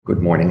Good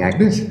morning,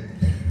 Agnes.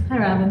 Hi,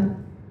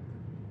 Robin.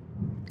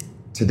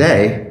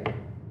 Today,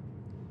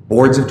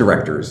 boards of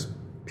directors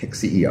pick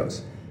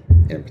CEOs.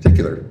 In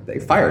particular, they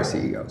fire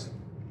CEOs.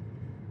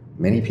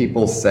 Many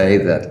people say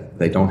that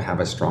they don't have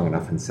a strong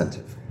enough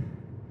incentive.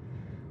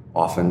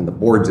 Often, the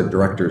boards of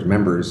directors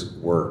members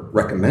were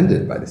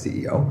recommended by the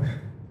CEO,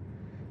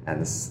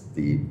 and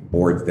the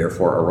boards,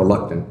 therefore, are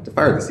reluctant to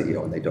fire the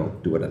CEO, and they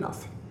don't do it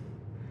enough.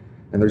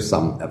 And there's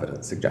some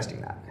evidence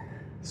suggesting that.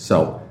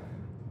 So,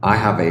 I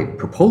have a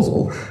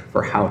proposal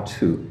for how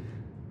to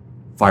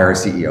fire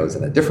CEOs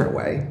in a different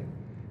way,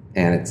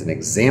 and it's an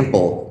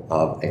example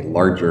of a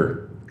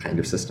larger kind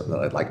of system that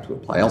I'd like to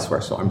apply elsewhere.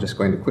 So I'm just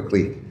going to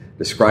quickly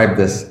describe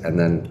this, and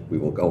then we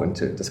will go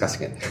into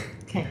discussing it.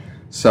 Okay.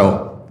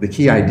 So the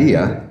key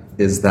idea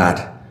is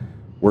that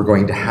we're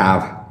going to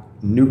have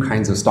new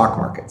kinds of stock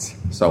markets.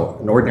 So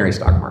an ordinary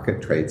stock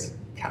market trades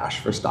cash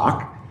for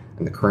stock,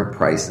 and the current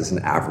price is an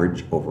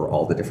average over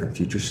all the different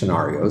future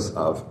scenarios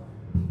of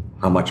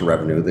how much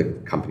revenue the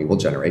company will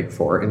generate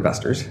for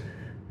investors.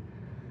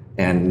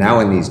 And now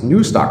in these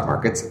new stock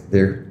markets,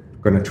 they're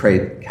going to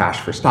trade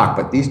cash for stock,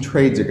 but these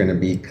trades are going to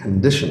be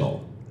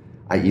conditional,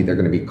 i.e. they're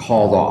going to be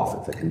called off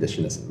if the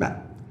condition isn't met.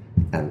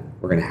 And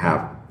we're going to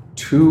have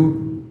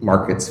two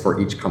markets for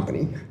each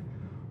company.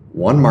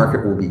 One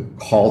market will be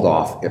called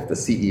off if the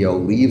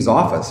CEO leaves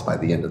office by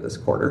the end of this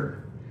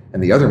quarter,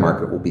 and the other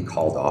market will be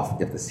called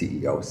off if the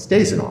CEO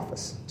stays in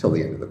office till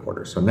the end of the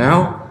quarter. So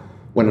now,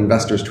 when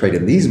investors trade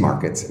in these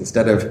markets,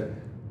 instead of,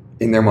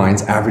 in their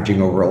minds,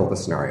 averaging over all the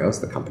scenarios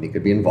the company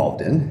could be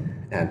involved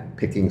in and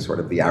picking sort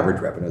of the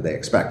average revenue they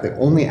expect, they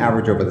only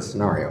average over the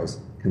scenarios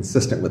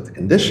consistent with the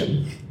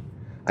condition,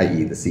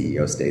 i.e. the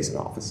CEO stays in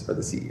office or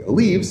the CEO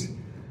leaves.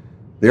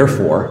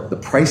 Therefore, the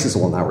prices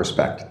will now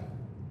reflect.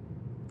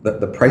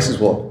 The prices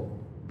will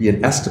be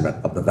an estimate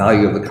of the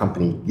value of the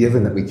company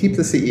given that we keep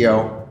the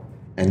CEO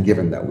and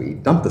given that we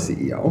dump the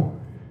CEO.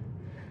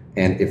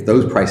 And if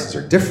those prices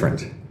are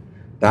different,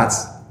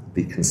 that's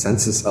the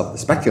consensus of the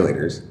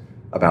speculators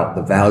about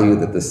the value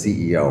that the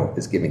CEO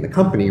is giving the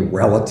company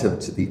relative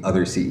to the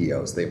other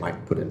CEOs they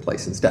might put in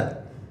place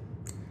instead.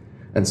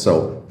 And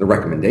so the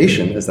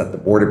recommendation is that the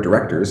board of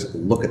directors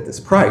look at this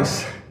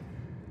price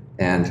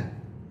and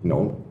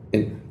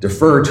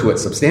defer to it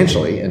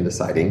substantially in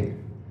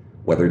deciding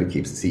whether to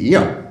keep the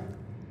CEO.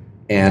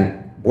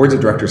 And boards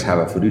of directors have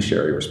a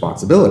fiduciary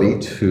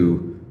responsibility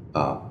to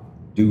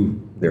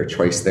do their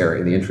choice there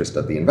in the interest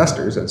of the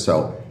investors. And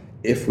so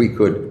if we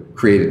could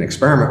create an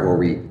experiment where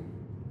we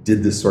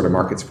did this sort of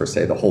markets for,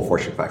 say, the whole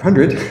Fortune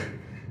 500,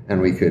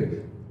 and we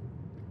could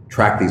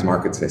track these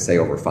markets, say,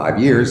 over 5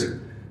 years,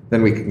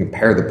 then we can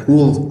compare the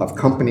pool of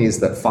companies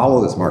that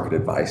follow this market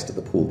advice to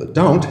the pool that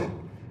don't.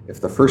 If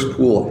the first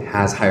pool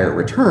has higher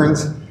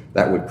returns,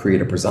 that would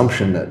create a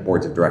presumption that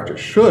boards of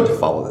directors should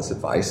follow this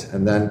advice,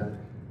 and then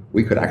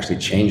we could actually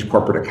change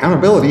corporate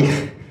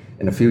accountability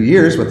in a few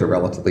years with a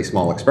relatively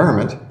small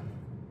experiment,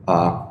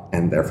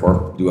 and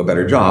therefore do a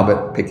better job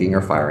at picking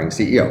or firing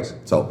CEOs.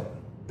 So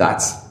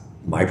that's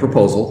my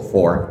proposal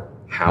for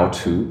how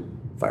to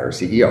fire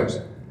CEOs.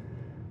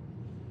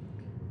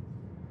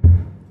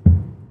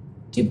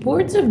 Do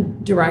boards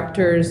of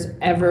directors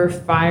ever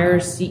fire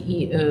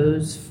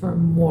CEOs for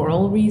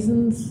moral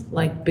reasons,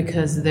 like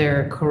because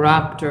they're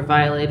corrupt or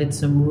violated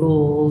some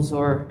rules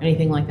or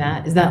anything like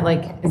that? Is that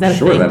a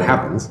Sure, thing? that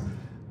happens.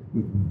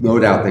 No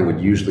doubt they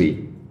would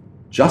usually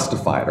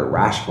justify it or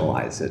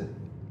rationalize it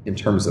in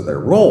terms of their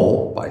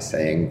role by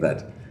saying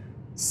that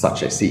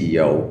such a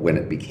CEO, when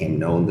it became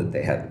known that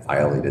they had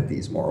violated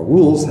these moral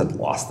rules, had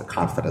lost the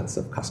confidence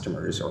of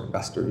customers or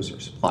investors or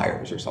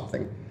suppliers or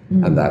something,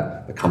 and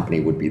that the company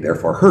would be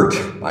therefore hurt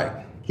by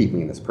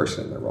keeping this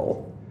person in their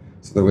role.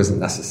 So there wasn't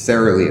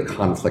necessarily a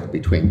conflict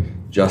between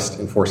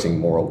just enforcing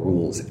moral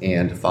rules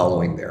and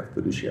following their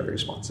fiduciary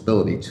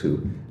responsibility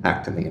to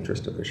act in the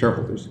interest of their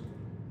shareholders.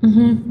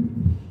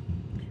 Mm-hmm.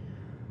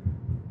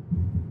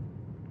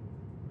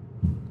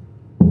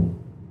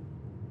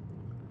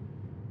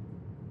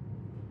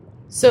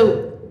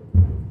 So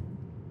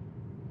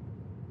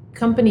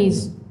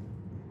companies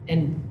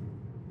and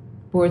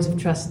boards of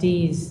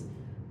trustees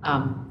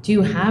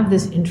do have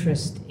this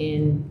interest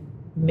in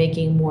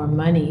making more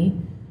money,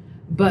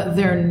 but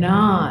they're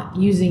not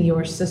using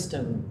your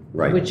system,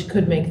 Right. which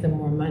could make them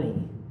more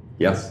money.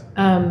 Yes.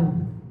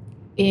 And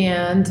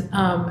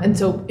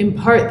so in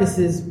part this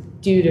is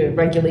due to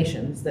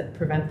regulations that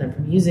prevent them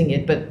from using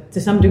it, but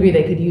to some degree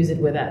they could use it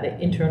without it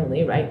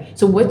internally, right?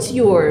 So what's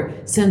your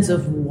sense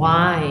of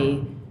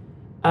why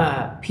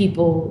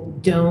people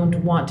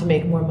don't want to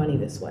make more money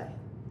this way?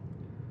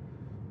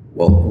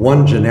 Well,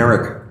 one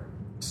generic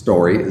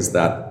story is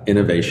that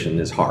innovation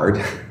is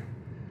hard,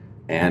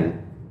 and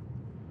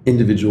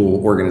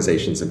individual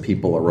organizations and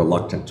people are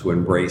reluctant to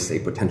embrace a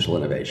potential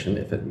innovation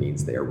if it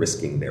means they are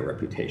risking their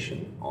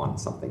reputation on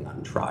something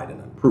untried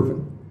and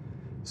unproven.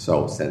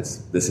 So since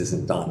this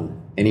isn't done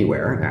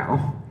anywhere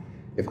now,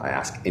 if I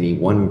ask any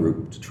one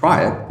group to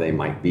try it, they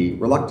might be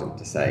reluctant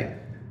to say,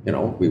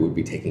 we would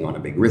be taking on a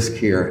big risk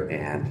here,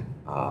 and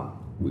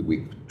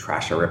we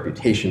trash our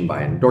reputation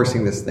by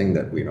endorsing this thing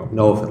that we don't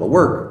know if it'll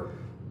work,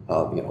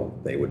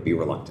 they would be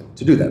reluctant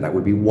to do that. That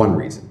would be one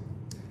reason.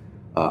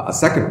 A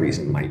second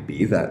reason might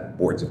be that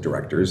boards of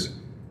directors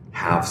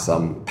have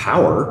some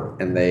power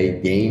and they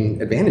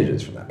gain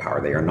advantages from that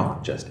power. They are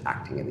not just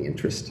acting in the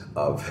interest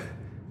of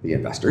the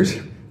investors.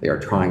 They are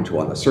trying to,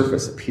 on the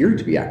surface, appear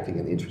to be acting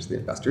in the interest of the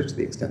investors to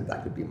the extent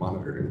that could be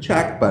monitored and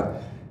checked.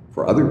 But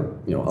for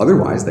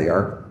otherwise they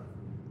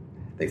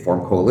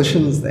form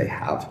coalitions, they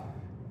have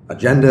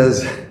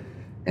agendas,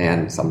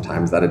 and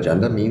sometimes that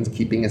agenda means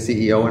keeping a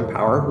CEO in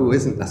power who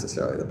isn't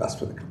necessarily the best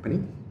for the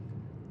company.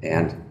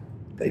 And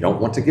they don't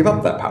want to give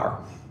up that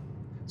power.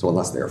 So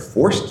unless they're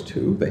forced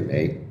to, they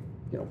may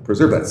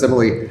preserve that.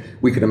 Similarly,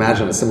 we could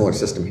imagine a similar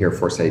system here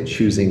for, say,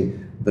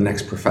 choosing the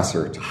next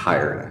professor to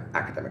hire in an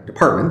academic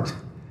department.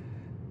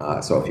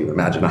 So if you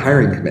imagine a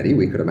hiring committee,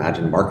 we could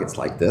imagine markets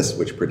like this,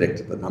 which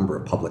predict the number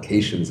of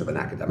publications of an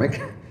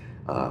academic,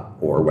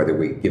 or whether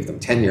we give them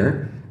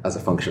tenure as a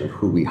function of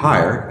who we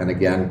hire. And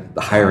again,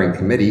 the hiring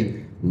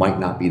committee might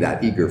not be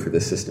that eager for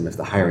this system if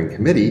the hiring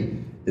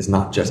committee is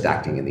not just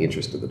acting in the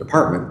interest of the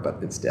department,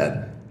 but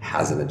instead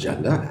has an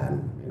agenda,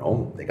 and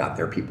they got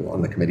their people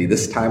on the committee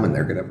this time, and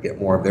they're going to get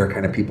more of their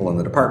kind of people in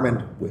the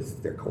department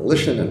with their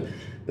coalition, and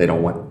they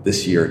don't want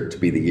this year to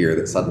be the year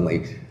that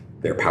suddenly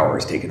their power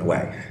is taken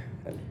away.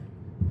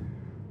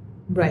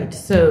 Right.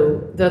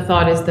 So the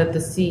thought is that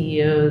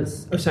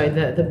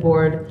the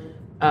board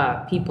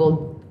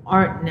people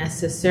aren't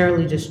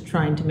necessarily just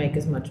trying to make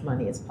as much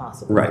money as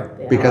possible.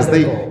 Right. Because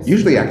they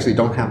usually actually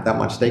don't have that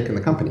much stake in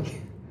the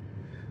company.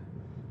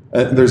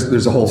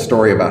 There's a whole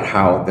story about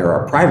how there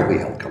are privately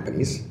held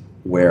companies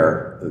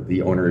where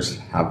the owners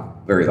have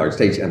very large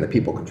stakes and the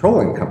people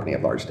controlling the company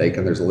have large stake,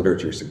 and there's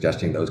literature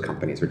suggesting those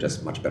companies are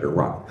just much better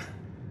run.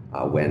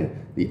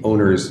 When the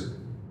owners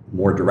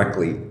more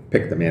directly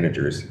pick the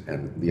managers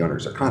and the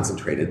owners are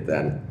concentrated,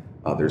 then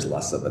there's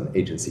less of an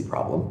agency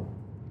problem,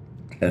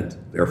 and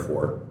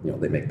therefore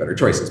they make better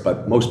choices.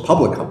 But most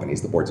public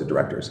companies, the boards of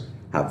directors,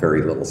 have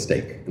very little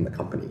stake in the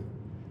company,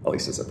 at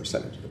least as a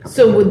percentage of the company.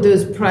 So would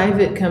those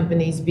private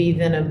companies be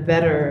then a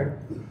better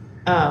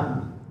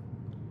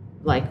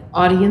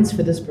audience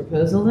for this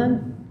proposal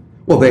then?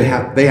 Well,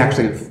 they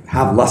actually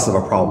have less of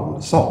a problem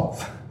to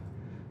solve.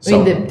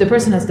 So, the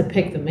person has to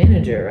pick the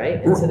manager,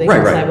 right? And so they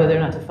can decide whether or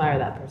not to fire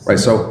that person. Right.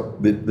 So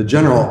the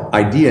general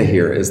idea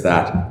here is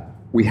that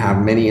we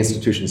have many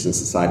institutions in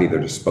society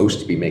that are supposed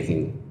to be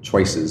making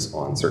choices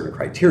on certain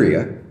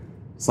criteria.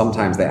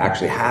 Sometimes they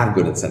actually have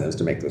good incentives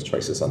to make those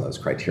choices on those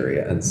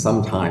criteria, and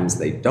sometimes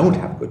they don't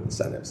have good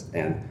incentives.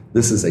 And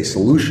this is a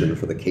solution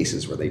for the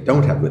cases where they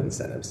don't have good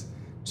incentives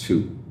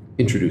to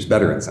introduce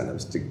better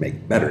incentives to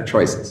make better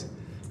choices.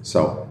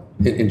 So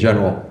in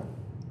general,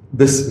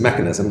 this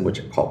mechanism, which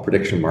are called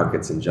prediction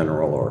markets in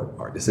general,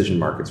 or decision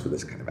markets for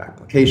this kind of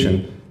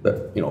application,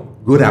 that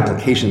good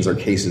applications are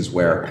cases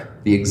where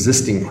the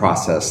existing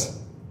process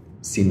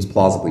seems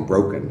plausibly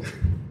broken,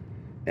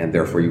 and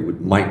therefore you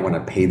might want to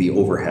pay the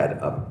overhead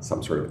of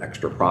some sort of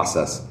extra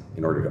process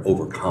in order to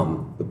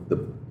overcome the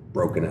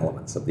broken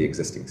elements of the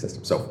existing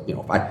system. So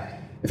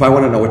if I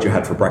want to know what you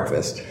had for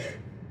breakfast,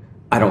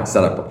 I don't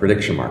set up a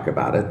prediction mark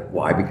about it.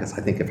 Why? Because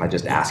I think if I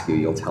just ask you,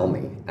 you'll tell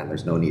me, and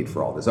there's no need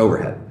for all this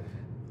overhead.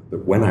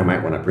 But when I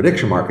might want a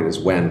prediction market is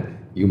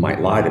when you might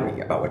lie to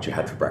me about what you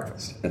had for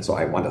breakfast. And so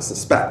I want to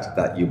suspect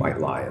that you might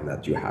lie and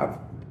that you have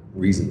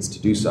reasons to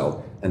do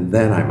so. And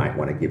then I might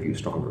want to give you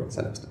stronger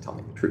incentives to tell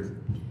me the truth.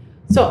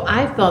 So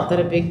I thought that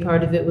a big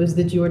part of it was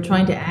that you were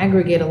trying to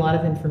aggregate a lot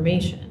of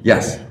information.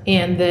 Yes.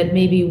 And that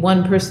maybe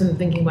one person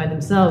thinking by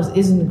themselves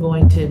isn't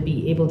going to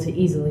be able to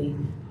easily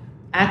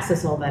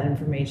access all that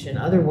information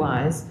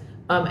otherwise.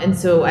 And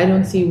so I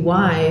don't see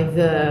why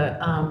the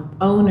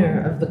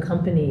owner of the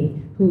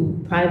company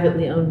who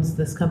privately owns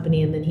this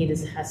company and then he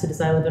just has to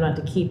decide whether or not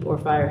to keep or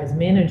fire his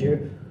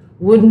manager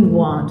wouldn't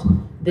want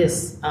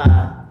this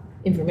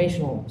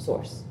informational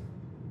source.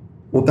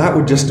 Well, that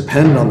would just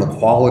depend on the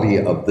quality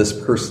of this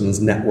person's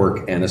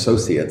network and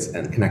associates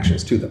and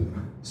connections to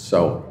them.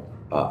 So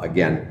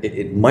again,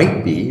 it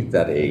might be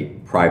that a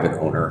private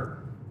owner,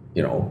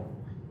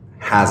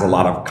 has a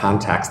lot of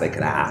contacts they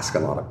could ask, a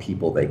lot of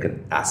people they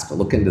could ask to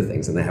look into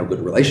things, and they have good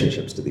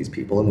relationships to these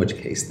people, in which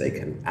case they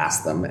can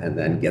ask them and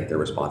then get their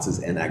responses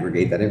and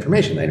aggregate that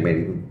information. They may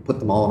even put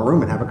them all in a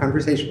room and have a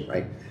conversation,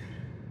 right?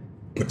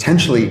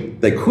 Potentially,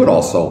 they could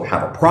also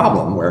have a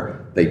problem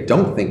where they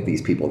don't think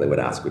these people they would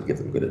ask would give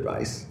them good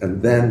advice,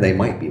 and then they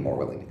might be more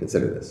willing to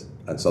consider this.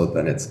 And so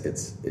then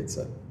it's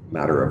a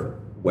matter of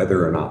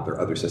whether or not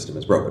their other system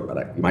is broken. But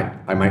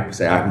I might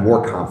say I have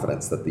more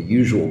confidence that the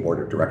usual board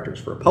of directors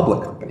for a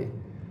public company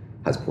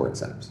has poor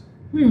incentives.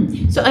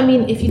 So, I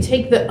mean, if you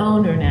take the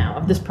owner now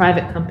of this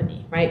private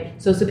company, right?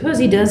 So suppose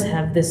he does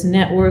have this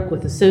network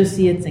with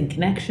associates and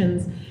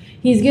connections.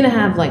 He's going to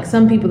have,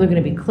 some people are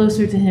going to be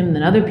closer to him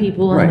than other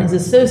people, and his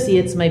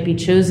associates might be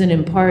chosen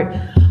in part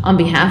on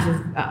behalf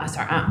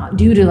of,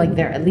 due to,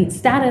 their elite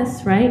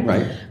status, right?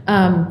 Right.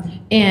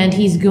 And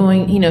he's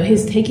going,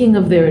 his taking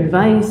of their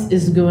advice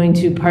is going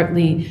to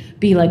partly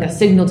be like a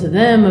signal to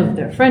them of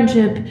their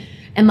friendship.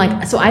 And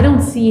like, so I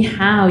don't see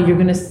how you're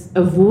going to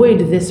avoid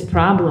this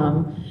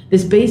problem,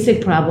 this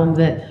basic problem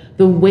that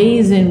the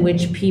ways in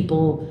which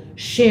people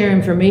share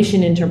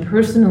information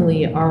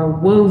interpersonally are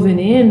woven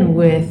in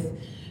with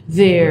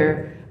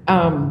their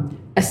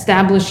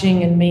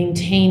establishing and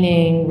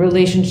maintaining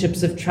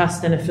relationships of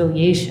trust and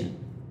affiliation.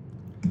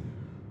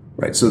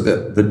 Right. So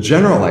the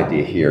general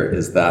idea here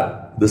is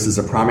that this is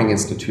a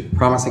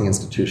promising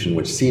institution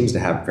which seems to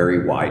have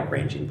very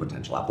wide-ranging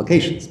potential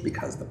applications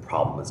because the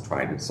problem it's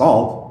trying to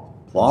solve,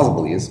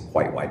 plausibly, is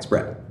quite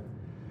widespread.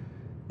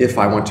 If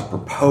I want to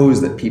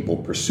propose that people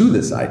pursue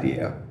this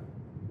idea,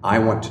 I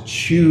want to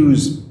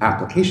choose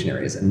application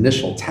areas,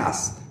 initial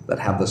tests that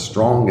have the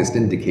strongest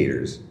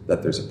indicators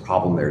that there's a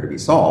problem there to be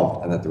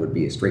solved and that there would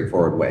be a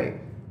straightforward way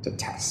to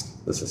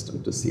test the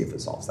system to see if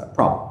it solves that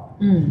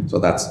problem. So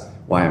that's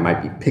why I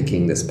might be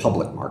picking this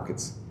public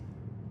markets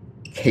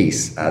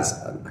case as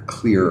a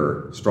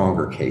clearer,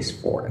 stronger case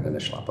for an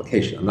initial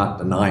application. I'm not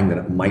denying that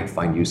it might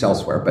find use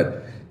elsewhere,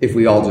 but if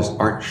we all just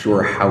aren't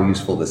sure how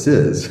useful this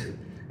is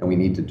and we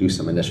need to do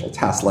some initial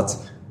tests,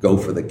 let's go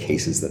for the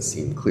cases that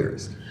seem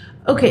clearest.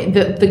 Okay,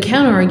 the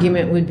counter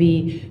argument would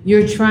be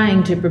you're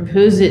trying to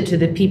propose it to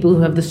the people who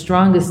have the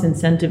strongest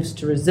incentives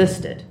to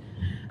resist it,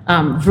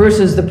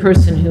 versus the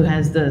person who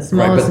has the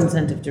smallest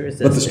incentive to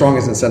resist it. But the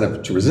strongest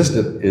incentive to resist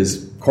it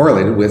is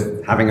correlated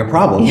with having a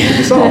problem to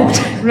be solved.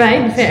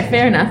 Right,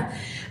 fair enough.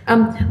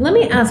 Let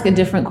me ask a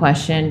different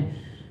question.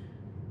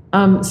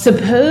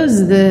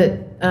 Suppose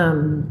that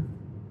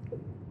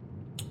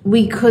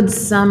we could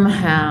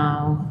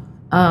somehow,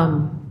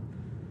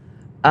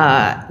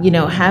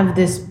 have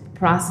this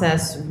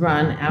process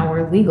run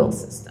our legal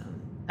system.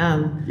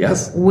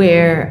 Yes.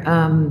 Where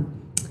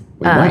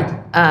we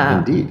might,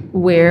 indeed.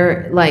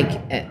 Where,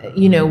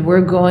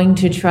 we're going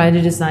to try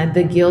to decide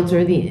the guilt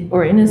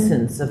or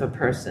innocence of a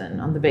person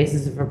on the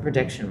basis of a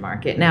prediction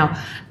market. Now,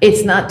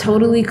 it's not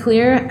totally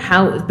clear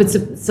how, but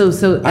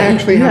so I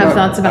actually have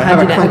thoughts about how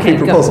to do that. Okay,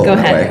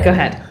 go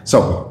ahead.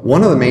 So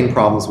one of the main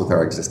problems with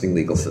our existing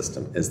legal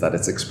system is that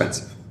it's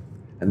expensive.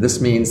 And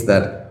this means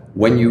that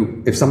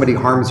if somebody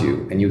harms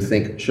you and you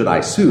think, should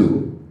I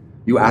sue?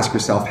 You ask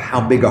yourself, how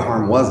big a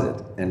harm was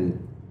it?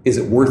 And is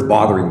it worth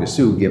bothering to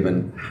sue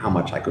given how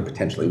much I could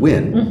potentially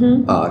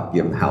win,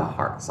 given how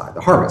hard side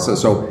the harm is?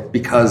 So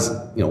because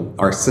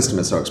our system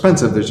is so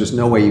expensive, there's just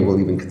no way you will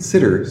even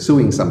consider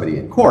suing somebody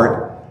in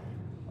court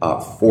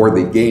for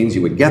the gains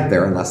you would get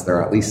there unless there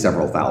are at least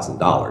several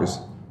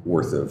 $1,000s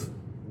worth of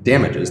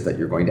damages that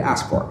you're going to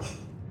ask for.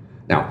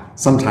 Now,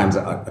 sometimes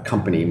a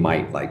company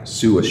might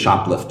sue a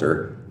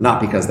shoplifter,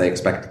 not because they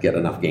expect to get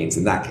enough gains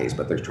in that case,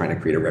 but they're trying to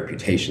create a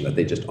reputation that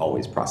they just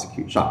always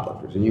prosecute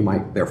shoplifters. And you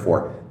might,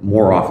 therefore,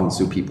 more often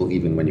sue people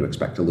even when you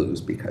expect to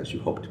lose because you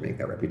hope to make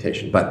that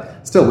reputation.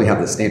 But still, we have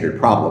the standard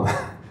problem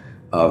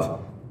of,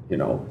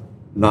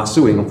 not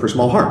suing them for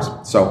small harms.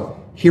 So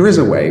here is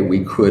a way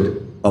we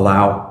could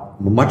allow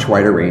a much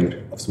wider range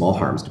of small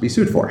harms to be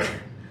sued for.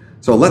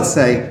 So let's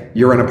say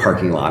you're in a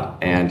parking lot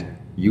and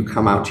you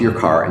come out to your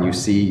car and you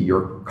see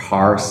your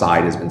car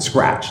side has been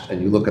scratched,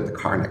 and you look at the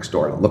car next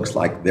door and it looks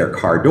like their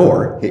car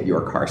door hit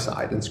your car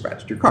side and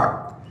scratched your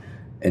car.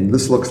 And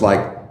this looks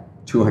like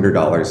 $200,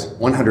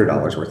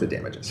 $100 worth of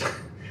damages.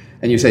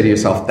 And you say to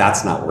yourself,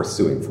 that's not worth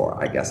suing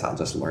for. I guess I'll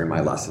just learn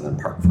my lesson and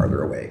park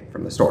farther away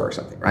from the store or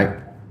something, right?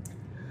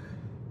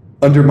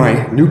 Under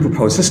my new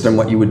proposed system,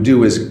 what you would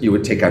do is you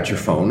would take out your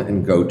phone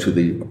and go to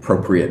the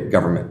appropriate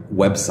government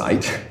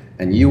website,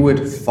 and you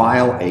would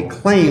file a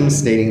claim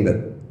stating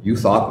that you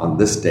thought on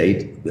this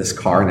date, this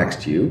car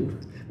next to you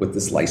with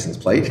this license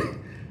plate,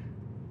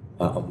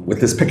 with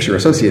this picture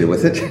associated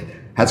with it,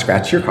 had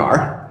scratched your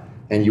car,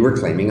 and you were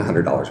claiming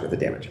 $100 worth of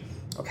damage.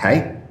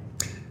 Okay?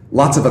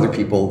 Lots of other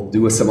people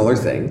do a similar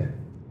thing,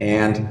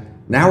 and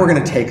now we're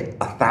going to take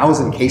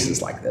 1,000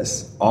 cases like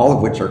this, all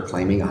of which are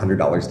claiming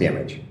 $100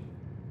 damage.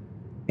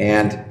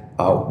 And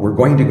we're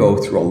going to go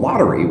through a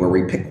lottery where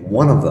we pick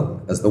one of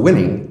them as the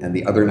winning and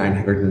the other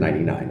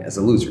 999 as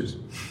the losers.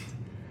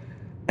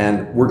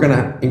 And we're going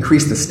to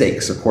increase the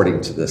stakes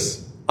according to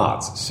this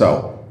odds.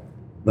 So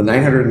the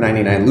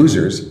 999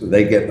 losers,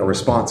 they get a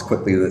response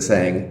quickly that's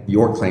saying,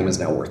 your claim is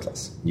now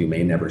worthless. You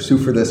may never sue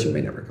for this. You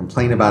may never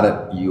complain about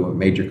it. You have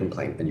made your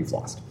complaint and you've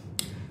lost.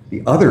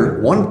 The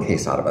other one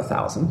case out of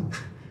 1,000,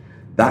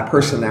 that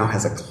person now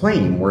has a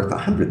claim worth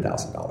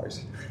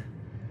 $100,000.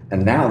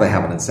 And now they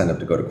have an incentive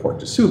to go to court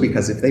to sue,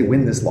 because if they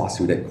win this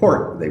lawsuit at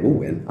court, they will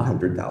win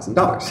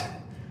 $100,000.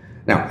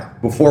 Now,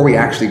 before we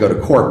actually go to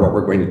court, what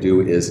we're going to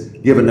do is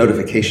give a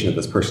notification to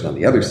this person on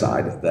the other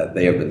side that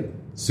they have been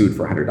sued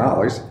for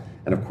 $100,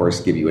 and of course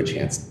give you a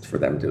chance for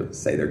them to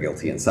say they're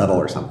guilty and settle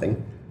or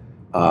something.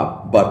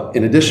 But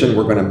in addition,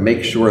 we're going to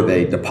make sure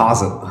they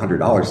deposit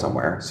 $100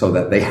 somewhere so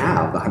that they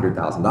have the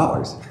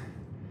 $100,000.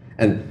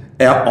 And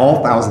all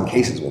 1,000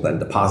 cases will then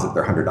deposit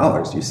their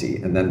 $100, you see,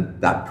 and then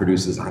that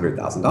produces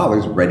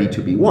 $100,000 ready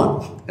to be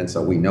won. And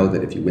so we know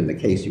that if you win the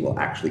case, you will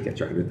actually get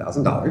your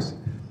 $100,000.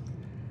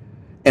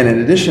 And in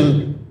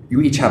addition,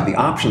 you each have the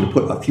option to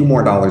put a few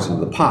more dollars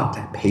into the pot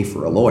to pay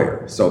for a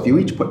lawyer. So if you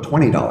each put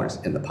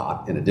 $20 in the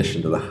pot, in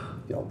addition to the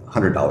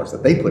 $100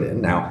 that they put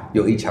in. Now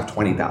you'll each have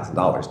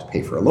 $20,000 to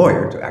pay for a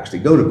lawyer to actually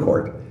go to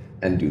court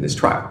and do this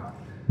trial.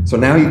 So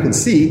now you can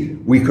see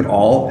we could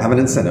all have an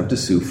incentive to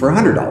sue for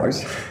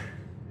 $100,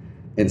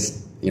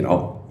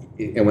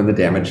 and when the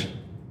damage,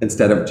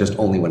 instead of just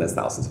only when it's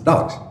thousands of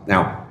dollars.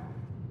 Now,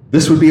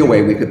 this would be a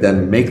way we could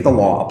then make the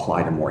law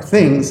apply to more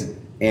things.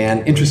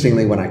 And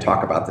interestingly, when I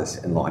talk about this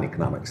in law and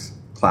economics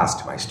class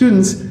to my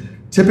students,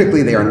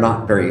 typically they are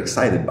not very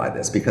excited by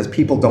this because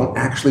people don't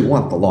actually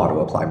want the law to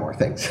apply more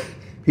things.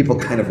 People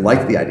kind of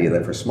like the idea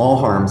that for small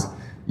harms,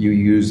 you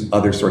use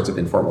other sorts of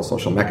informal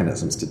social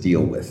mechanisms to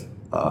deal with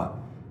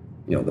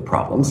the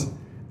problems,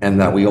 and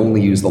that we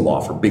only use the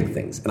law for big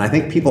things. And I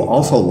think people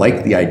also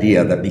like the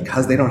idea that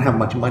because they don't have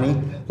much money,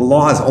 the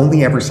law is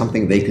only ever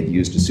something they could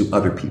use to sue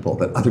other people,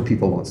 that other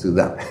people won't sue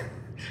them.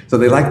 So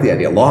they like the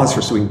idea. Law is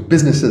for suing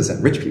businesses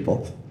and rich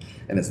people,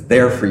 and it's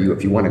there for you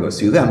if you want to go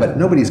sue them, but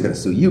nobody's going to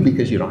sue you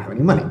because you don't have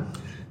any money.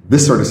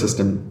 This sort of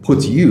system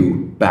puts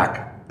you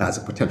back as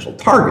a potential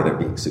target of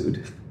being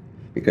sued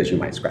because you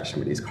might scratch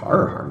somebody's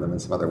car or harm them in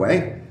some other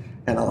way.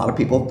 And a lot of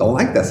people don't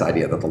like this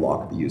idea that the law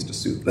could be used to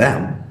sue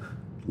them.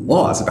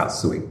 Law is about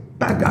suing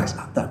bad guys,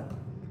 not them.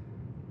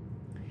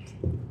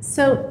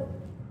 So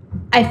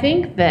I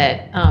think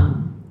that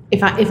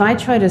if I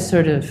try to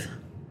sort of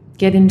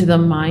get into the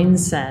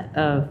mindset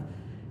of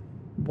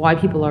why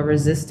people are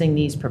resisting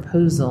these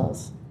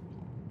proposals,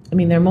 I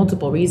mean, there are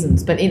multiple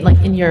reasons, but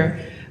in your,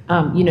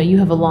 you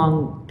have a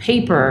long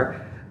paper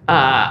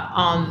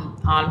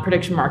on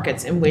prediction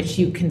markets in which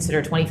you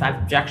consider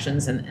 25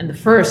 objections, and the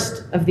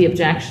first of the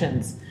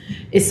objections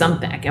is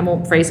something, I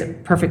won't phrase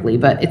it perfectly,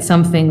 but it's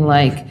something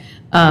like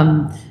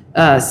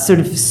sort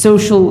of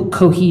social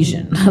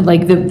cohesion,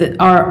 like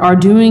our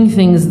doing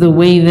things the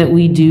way that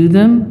we do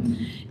them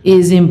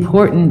is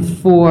important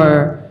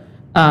for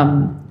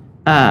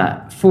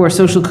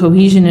social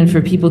cohesion and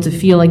for people to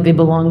feel like they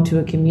belong to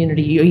a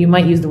community. Or you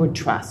might use the word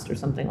trust or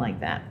something like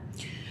that.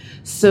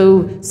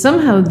 So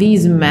somehow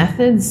these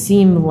methods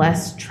seem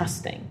less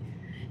trusting.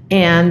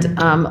 And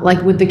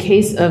like with the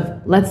case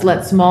of let's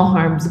let small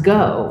harms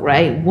go,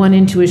 right? One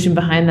intuition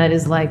behind that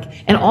is like,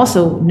 and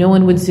also no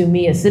one would sue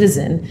me, a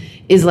citizen,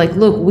 is like,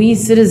 look, we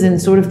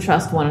citizens sort of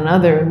trust one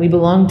another and we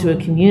belong to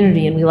a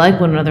community and we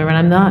like one another. And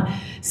I'm not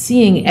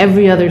seeing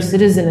every other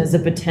citizen as a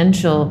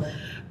potential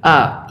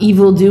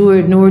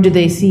evildoer, nor do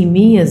they see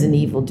me as an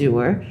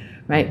evildoer,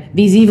 right?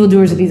 These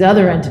evildoers are these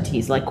other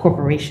entities like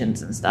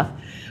corporations and stuff.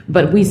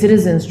 But we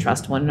citizens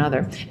trust one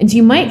another. And so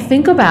you might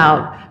think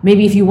about,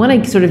 maybe if you want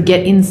to sort of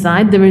get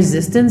inside the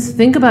resistance,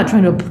 think about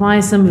trying to apply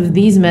some of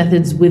these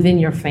methods within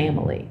your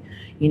family,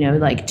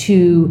 like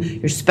to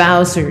your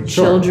spouse or your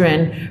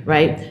children,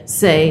 right?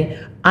 Say,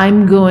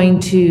 I'm going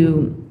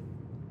to,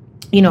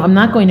 I'm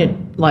not going to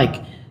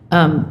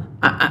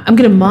I'm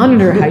going to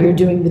monitor how you're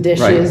doing the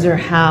dishes, right, or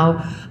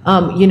how,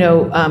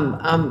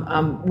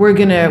 we're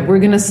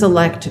gonna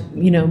select,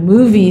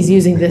 movies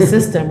using this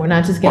system. We're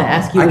not just going to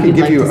ask you. I can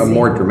give you a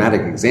more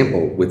dramatic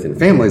example within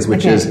families,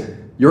 which is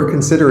you're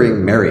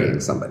considering marrying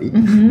somebody,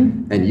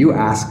 and you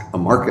ask a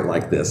market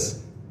like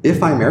this: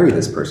 if I marry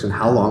this person,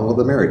 how long will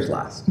the marriage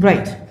last?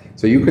 Right.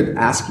 So you could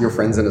ask your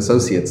friends and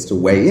associates to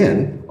weigh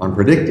in on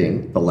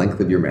predicting the length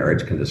of your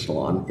marriage, conditional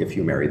on if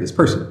you marry this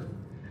person.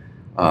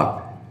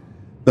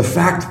 The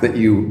fact that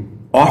you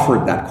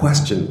offered that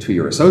question to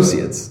your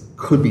associates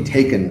could be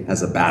taken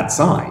as a bad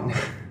sign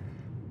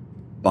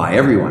by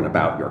everyone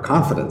about your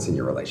confidence in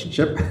your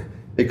relationship.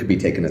 It could be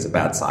taken as a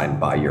bad sign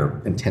by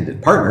your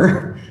intended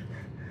partner.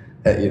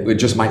 It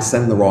just might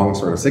send the wrong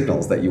sort of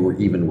signals that you were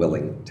even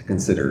willing to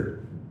consider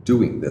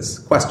doing this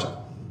question.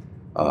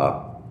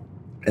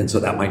 And so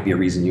that might be a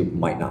reason you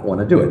might not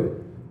want to do it.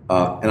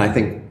 And I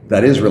think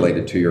that is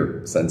related to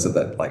your sense of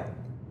that, like,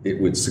 it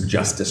would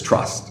suggest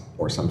distrust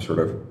or some sort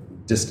of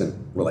distant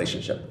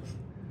relationship.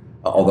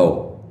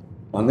 Although,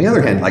 on the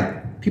other hand,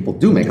 like, people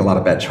do make a lot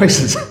of bad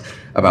choices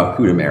about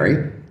who to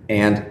marry,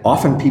 and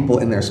often people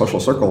in their social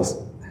circles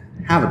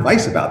have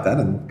advice about that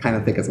and kind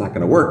of think it's not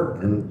going to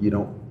work, and you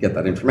don't get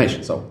that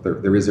information. So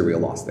there is a real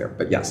loss there.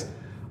 But yes,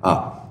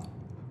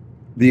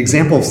 the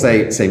example of,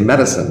 say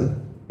medicine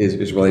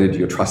is related to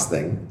your trust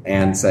thing,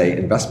 and say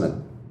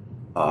investment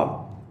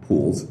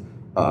pools.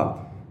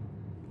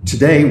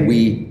 Today,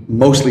 we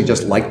mostly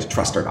just like to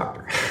trust our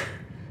doctor.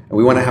 And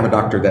we want to have a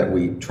doctor that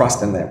we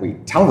trust and that we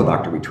tell the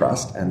doctor we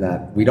trust, and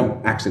that we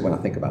don't actually want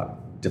to think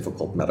about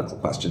difficult medical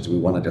questions. We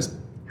want to just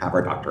have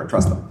our doctor and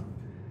trust them.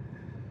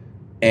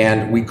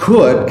 And we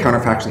could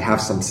counterfactually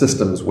have some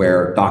systems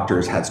where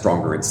doctors had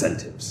stronger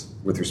incentives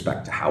with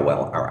respect to how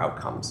well our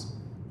outcomes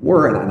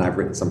were. And I've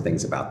written some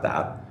things about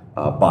that.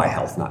 Buy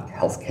health, not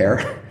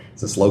healthcare.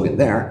 It's a slogan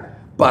there.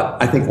 But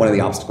I think one of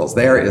the obstacles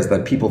there is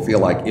that people feel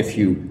like if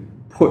you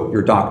put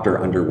your doctor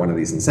under one of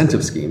these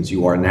incentive schemes,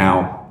 you are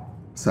now,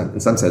 in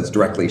some sense,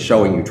 directly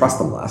showing you trust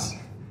them less.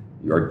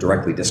 You are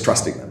directly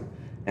distrusting them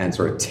and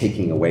sort of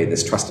taking away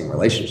this trusting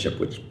relationship,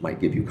 which might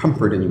give you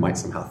comfort, and you might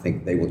somehow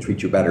think they will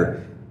treat you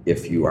better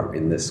if you are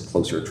in this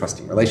closer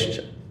trusting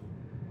relationship.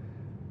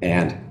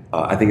 And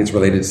I think it's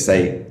related to,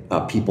 say,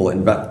 people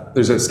invest.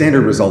 There's a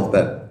standard result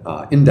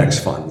that index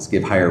funds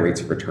give higher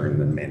rates of return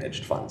than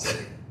managed funds.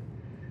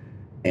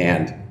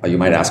 And you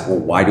might ask, well,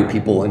 why do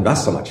people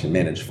invest so much in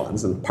managed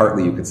funds? And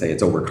partly you could say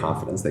it's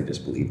overconfidence. They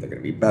just believe they're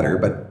going to be better.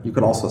 But you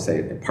could also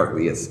say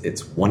partly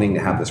it's wanting to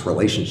have this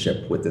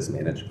relationship with this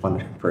managed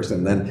fund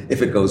person. Then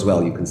if it goes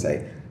well, you can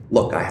say,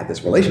 look, I had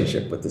this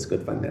relationship with this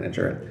good fund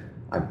manager.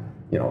 And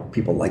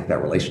people like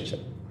that relationship.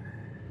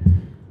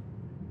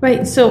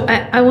 Right. So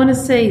I want to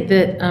say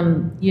that,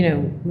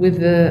 with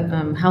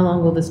the how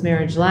long will this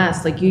marriage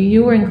last? Like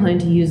you were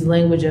inclined to use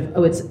language of,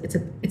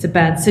 it's a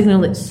bad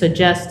signal. It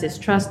suggests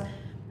distrust.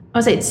 I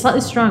would say it's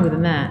slightly stronger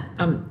than that.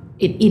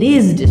 It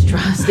is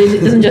distrust.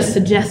 It doesn't just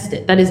suggest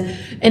it. That is,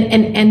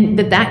 and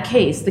that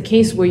case, the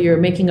case where you're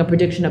making a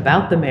prediction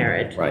about the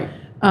marriage, right?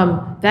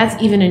 That's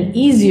even an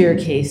easier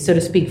case, so to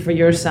speak, for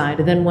your side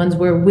than ones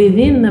where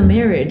within the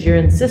marriage you're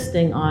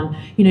insisting on,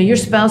 your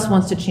spouse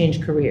wants to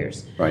change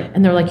careers, right?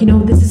 And they're like,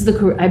 this is the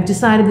career I've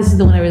decided. This is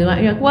the one I really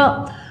want. You're like,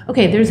 well,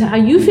 okay, there's how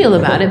you feel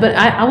about it, but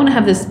I want to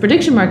have this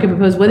prediction market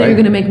propose whether you're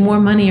going to make more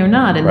money or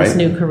not in this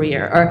new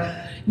career, or.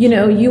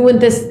 You want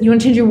this, you want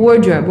to change your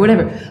wardrobe, or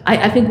whatever.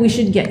 I think we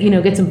should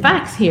get some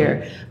facts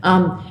here.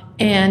 I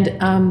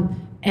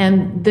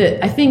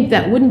think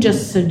that wouldn't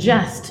just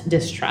suggest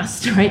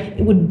distrust, right?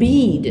 It would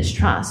be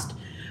distrust.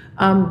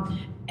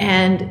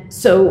 And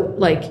so,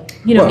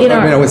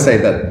 I would say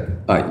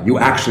that you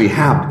actually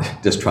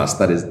have distrust.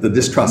 That is, the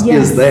distrust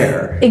yes, is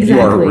there. Exactly.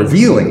 You are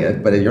revealing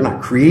it, but you're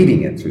not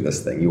creating it through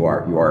this thing. You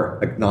are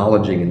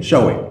acknowledging and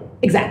showing.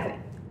 Exactly.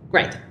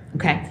 Right.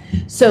 Okay.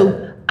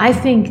 So I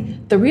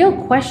think the real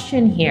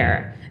question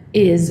here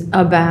is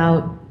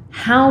about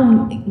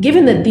how,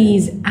 given that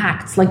these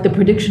acts, like the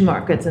prediction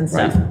markets and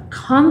stuff,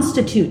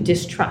 constitute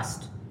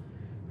distrust,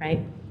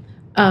 right?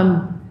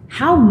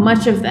 How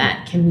much of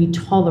that can we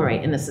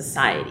tolerate in a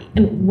society?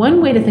 And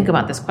one way to think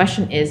about this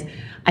question is,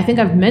 I think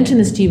I've mentioned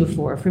this to you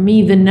before, for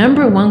me, the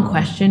number one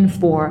question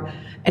for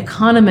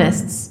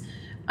economists,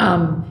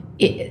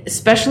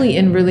 especially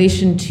in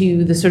relation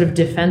to the sort of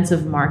defense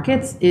of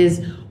markets,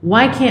 is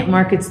why can't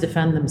markets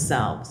defend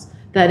themselves?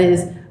 That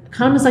is,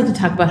 economists like to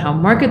talk about how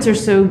markets are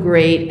so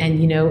great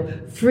and,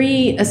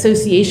 free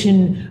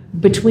association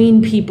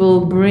between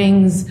people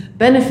brings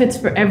benefits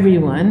for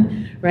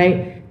everyone,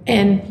 right?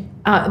 And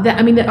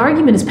the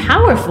argument is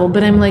powerful,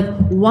 but I'm like,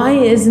 why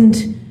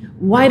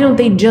don't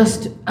they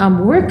just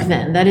work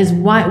then? That is,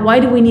 why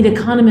do we need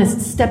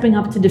economists stepping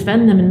up to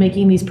defend them and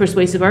making these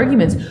persuasive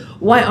arguments?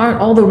 Why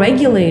aren't all the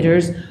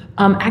regulators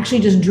actually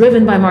just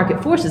driven by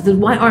market forces?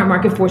 Why aren't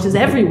market forces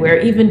everywhere,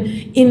 even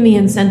in the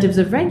incentives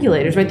of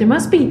regulators, right? There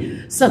must be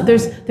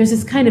there's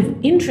this kind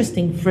of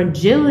interesting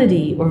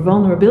fragility or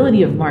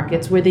vulnerability of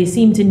markets where they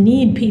seem to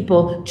need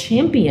people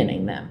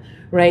championing them,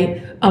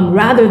 right?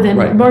 Rather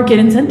than market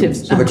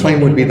incentives. So the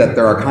claim would be that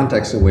there are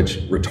contexts in which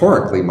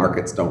rhetorically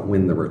markets don't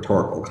win the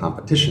rhetorical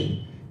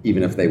competition,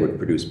 even if they would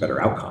produce better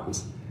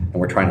outcomes.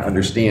 And we're trying to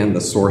understand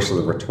the source of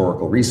the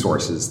rhetorical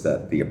resources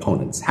that the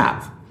opponents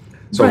have.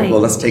 So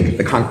let's take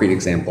the concrete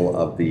example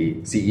of the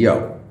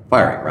CEO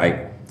firing,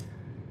 right?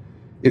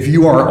 If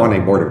you are on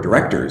a board of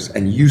directors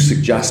and you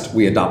suggest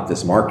we adopt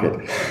this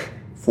market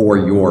for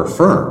your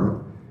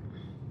firm,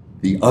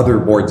 the other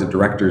boards of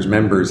directors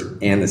members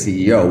and the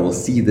CEO will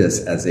see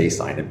this as a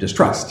sign of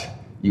distrust.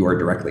 You are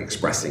directly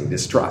expressing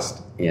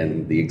distrust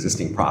in the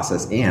existing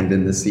process and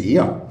in the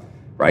CEO,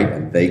 right?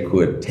 And they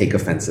could take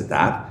offense at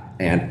that.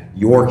 And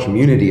your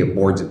community of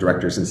boards of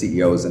directors and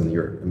CEOs and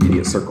your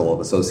immediate circle of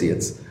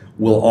associates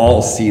will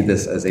all see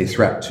this as a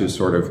threat to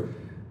sort of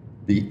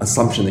the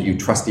assumption that you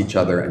trust each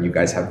other and you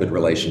guys have good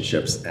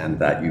relationships and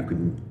that you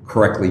can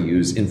correctly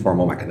use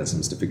informal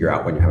mechanisms to figure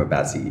out when you have a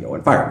bad CEO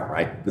and fire them,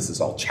 right? This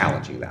is all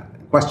challenging that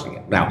and questioning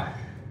it. Now,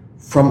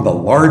 from the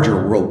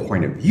larger world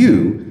point of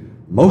view,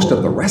 most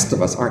of the rest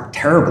of us aren't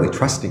terribly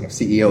trusting of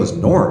CEOs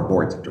nor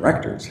boards of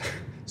directors.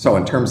 So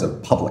in terms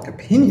of public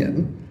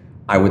opinion,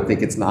 I would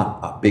think it's not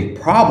a big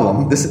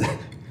problem.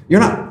 You're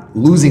not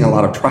losing a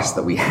lot of trust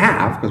that we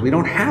have because we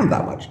don't have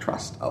that much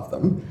trust of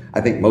them. I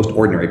think most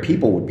ordinary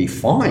people would be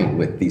fine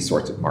with these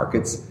sorts of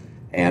markets,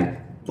 and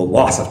the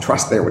loss of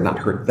trust there would not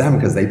hurt them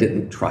because they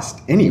didn't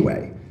trust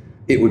anyway.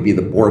 It would be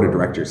the board of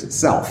directors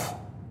itself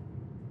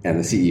and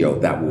the CEO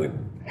that would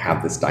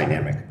have this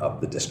dynamic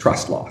of the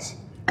distrust loss.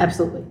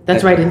 Absolutely.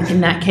 That's right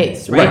in that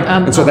case, right?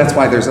 And so that's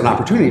why there's an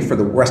opportunity for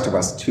the rest of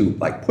us to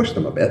push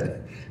them a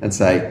bit and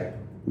say,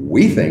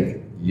 we think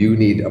you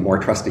need a more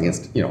trusting,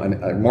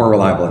 a more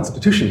reliable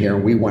institution here.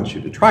 We want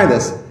you to try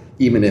this,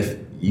 even if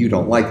you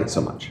don't like it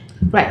so much.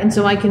 Right, and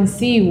so I can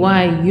see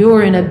why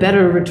you're in a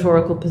better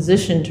rhetorical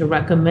position to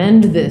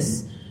recommend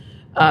this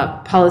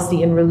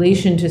policy in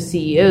relation to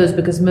CEOs,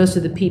 because most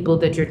of the people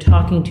that you're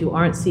talking to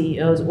aren't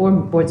CEOs or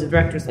boards of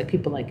directors, like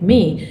people like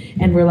me,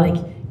 and we're like,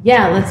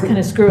 yeah, let's kind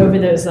of screw over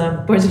those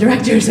boards of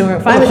directors, and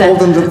we're fine with that. Hold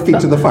them to the feet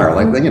to the fire,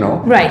 like,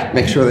 right.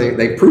 Make sure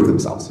they prove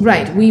themselves.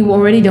 Right. We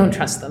already don't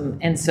trust them,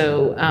 and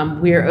so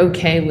we're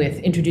okay with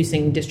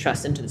introducing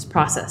distrust into this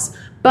process.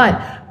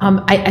 But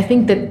I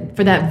think that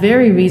for that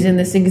very reason,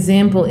 this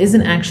example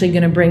isn't actually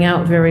going to bring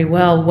out very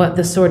well what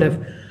the sort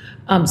of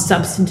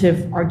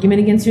substantive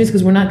argument against you is,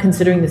 because we're not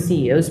considering the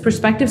CEO's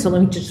perspective. So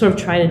let me just sort of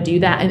try to do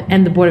that,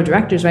 and the board of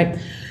directors, right?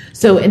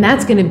 So, and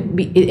that's going to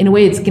be, in a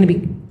way, it's going to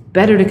be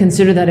better to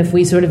consider that if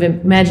we sort of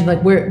imagine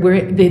like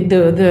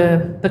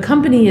the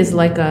company is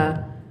like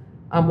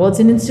it's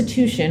an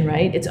institution,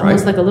 right? It's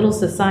almost like a little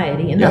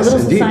society, and that little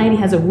society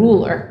has a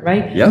ruler,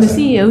 right? Yes. And the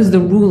CEO is the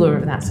ruler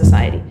of that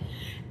society,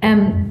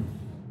 and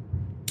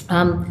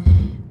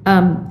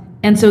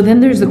so then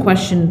there's the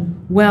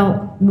question: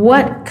 well,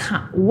 what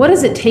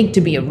does it take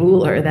to be a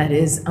ruler? That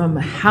is,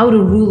 how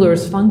do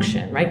rulers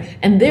function, right?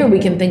 And there we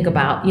can think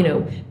about,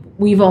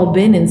 we've all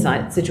been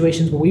inside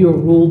situations where we were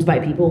ruled by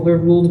people. We're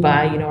ruled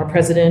by, our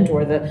president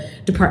or the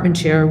department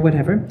chair or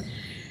whatever.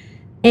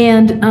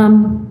 And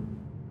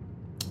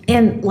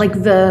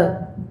like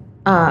the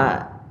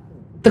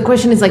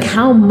question is like,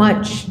 how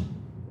much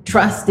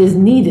trust is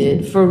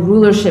needed for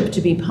rulership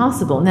to be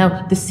possible?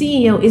 Now, the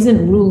CEO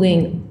isn't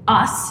ruling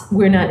us.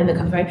 We're not in the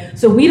company, right?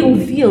 So we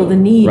don't feel the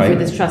need for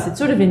this trust. It's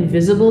sort of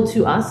invisible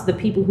to us, the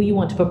people who you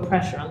want to put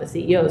pressure on, the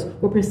CEOs.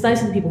 We're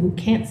precisely the people who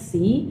can't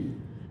see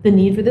the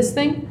need for this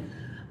thing.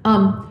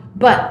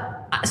 What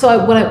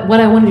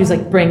I want to do is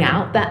like bring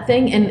out that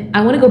thing, and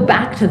I want to go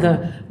back to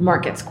the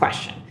markets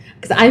question,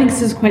 because I think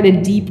this is quite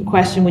a deep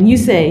question. When you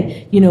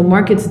say,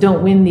 markets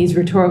don't win these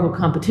rhetorical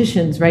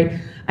competitions, right?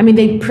 I mean,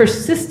 they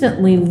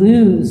persistently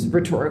lose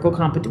rhetorical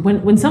competition.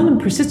 When someone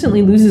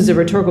persistently loses a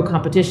rhetorical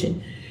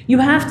competition, you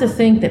have to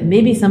think that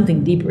maybe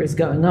something deeper is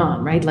going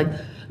on, right? Like,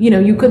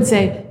 you could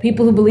say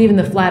people who believe in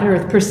the flat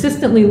earth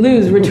persistently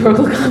lose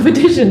rhetorical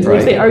competitions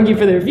which they argue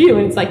for their view,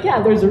 and it's like, yeah,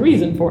 there's a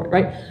reason for it,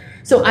 right?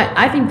 So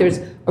I think there's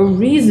a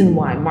reason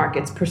why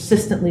markets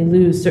persistently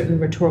lose certain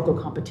rhetorical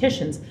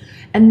competitions,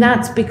 and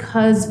that's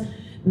because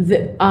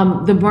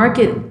the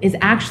market is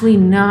actually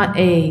not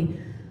a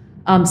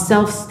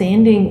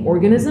self-standing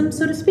organism,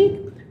 so to speak,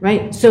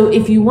 right? So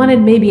if you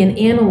wanted maybe an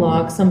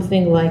analog,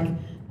 something like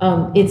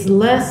it's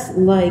less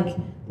like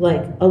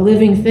a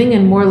living thing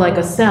and more like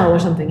a cell or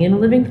something in a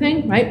living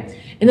thing, right?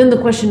 And then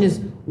the question is,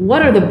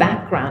 what are the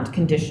background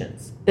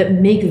conditions that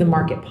make the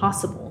market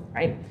possible,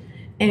 right?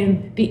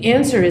 And the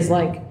answer is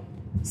like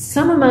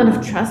some amount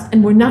of trust,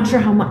 and we're not sure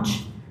how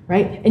much,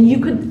 right? And you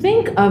could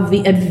think of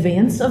the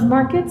advance of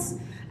markets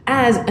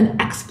as an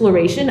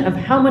exploration of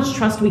how much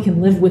trust we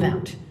can live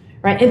without,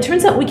 right? It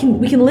turns out we can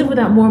live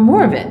without more and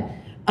more of it.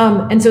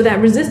 And so that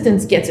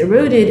resistance gets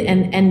eroded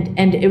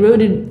and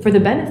eroded for the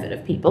benefit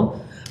of people.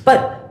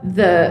 But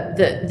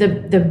the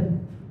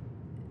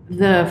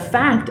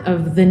fact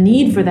of the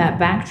need for that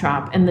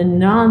backdrop and the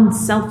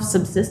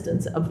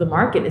non-self-subsistence of the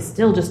market is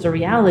still just a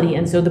reality,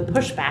 and so the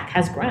pushback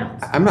has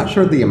grounds. I'm not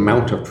sure the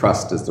amount of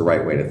trust is the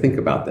right way to think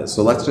about this.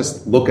 So let's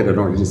just look at an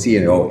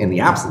organization, in the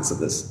absence of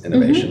this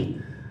innovation.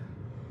 Mm-hmm.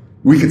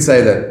 We could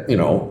say that,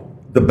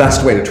 the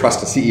best way to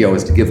trust a CEO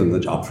is to give them the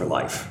job for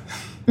life.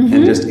 Mm-hmm.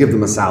 And just give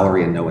them a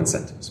salary and no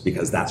incentives,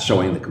 because that's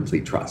showing the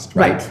complete trust,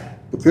 right?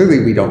 But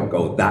clearly we don't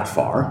go that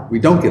far. We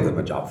don't give them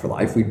a job for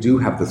life. We do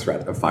have the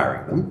threat of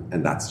firing them,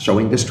 and that's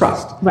showing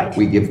distrust. Right.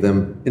 We give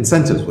them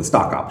incentives with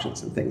stock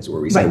options and things where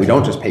we say, we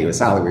don't just pay you a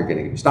salary, we're going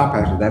to give you stock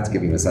options. That's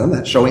giving you an incentive.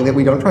 That's showing that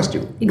we don't trust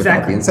you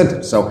without the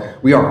incentives. So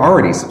we are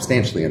already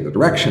substantially in the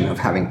direction of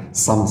having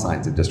some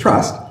signs of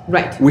distrust,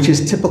 which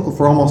is typical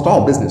for almost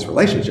all business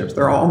relationships.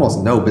 There are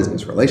almost no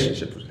business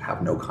relationships that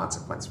have no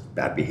consequence for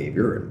bad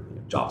behavior and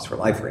jobs for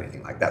life or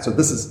anything like that. So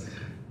this is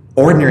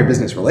ordinary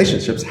business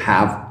relationships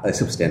have a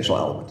substantial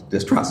element of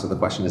distrust. So the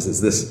question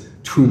is this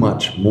too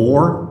much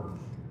more?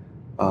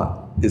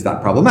 Is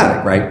that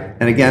problematic, right?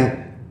 And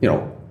again,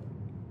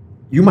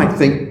 you might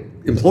think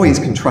employees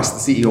can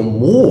trust the CEO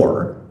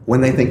more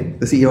when they think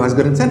the CEO has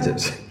good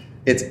incentives.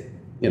 It's,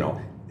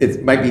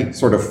 it might be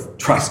sort of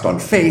trust on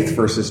faith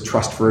versus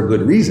trust for a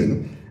good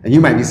reason. And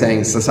you might be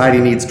saying society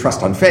needs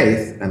trust on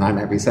faith, and I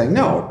might be saying,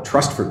 no,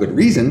 trust for good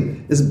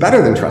reason is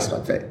better than trust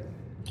on faith.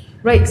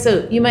 Right,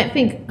 so you might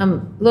think,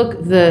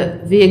 look, the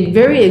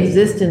very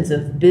existence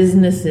of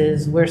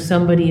businesses where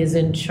somebody is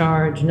in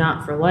charge,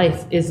 not for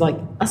life, is like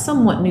a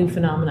somewhat new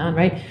phenomenon,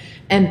 right?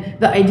 And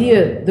the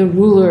idea the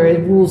ruler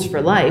rules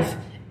for life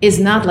is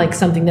not like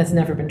something that's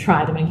never been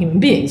tried among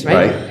human beings,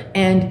 right?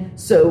 And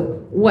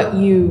so what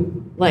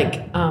you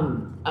like,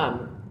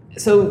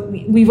 so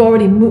we've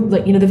already moved,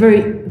 like, the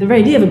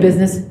very idea of a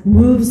business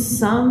moves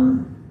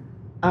some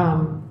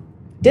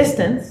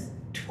distance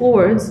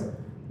towards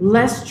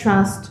less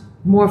trust,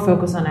 more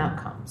focus on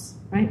outcomes,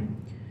 right?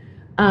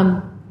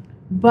 And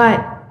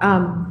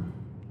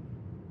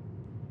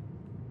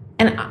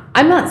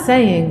I'm not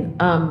saying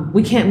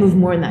we can't move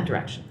more in that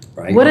direction.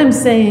 Right. What I'm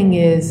saying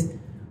is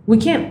we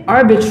can't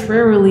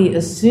arbitrarily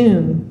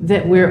assume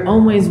that we're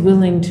always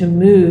willing to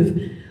move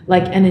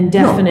like an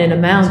indefinite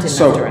amount in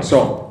that direction.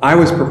 So I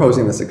was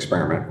proposing this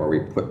experiment where we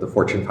put the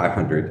Fortune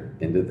 500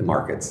 into the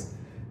markets,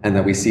 and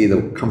that we see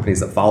the companies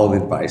that follow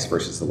the advice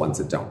versus the ones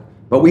that don't.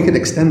 But we could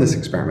extend this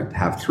experiment to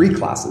have 3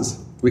 classes.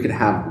 We could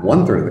have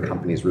 1/3 of the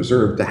companies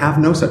reserved to have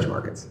no such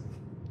markets.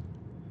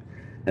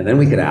 And then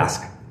we could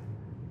ask,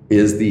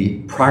 is the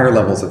prior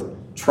levels of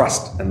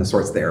trust and the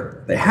sorts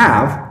they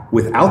have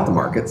without the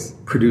markets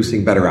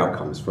producing better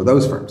outcomes for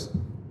those firms?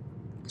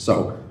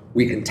 So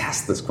we can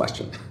test this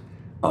question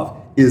of,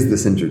 is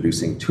this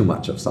introducing too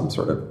much of some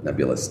sort of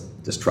nebulous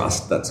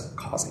distrust that's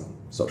causing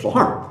social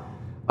harm?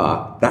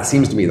 That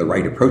seems to me the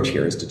right approach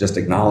here, is to just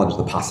acknowledge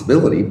the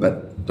possibility,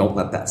 but don't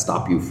let that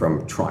stop you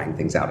from trying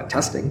things out and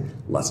testing.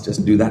 Let's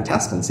just do that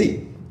test and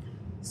see.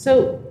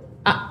 So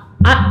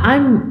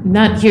I'm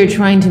not here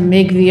trying to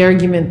make the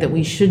argument that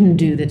we shouldn't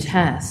do the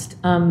test,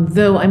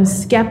 though I'm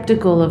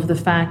skeptical of the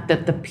fact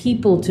that the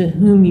people to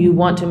whom you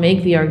want to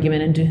make the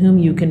argument and to whom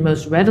you can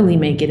most readily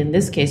make it, in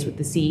this case with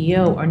the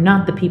CEO, are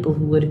not the people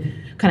who would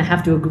kind of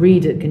have to agree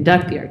to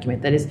conduct the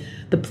argument. That is,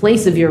 the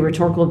place of your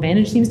rhetorical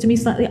advantage seems to me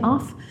slightly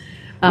off.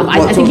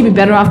 I think you'd be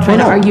better off trying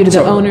to argue to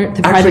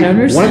the private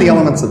owners. One of the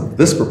elements of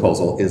this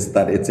proposal is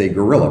that it's a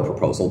guerrilla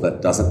proposal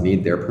that doesn't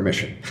need their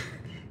permission.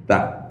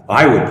 That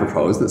I would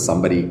propose that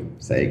somebody,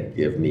 say,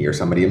 give me or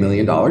somebody $1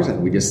 million,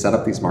 and we just set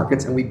up these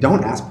markets, and we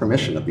don't ask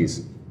permission of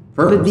these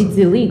firms. But it's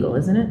illegal,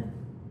 isn't it?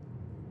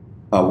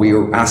 We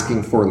are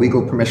asking for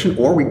legal permission,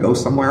 or we go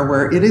somewhere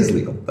where it is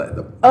legal.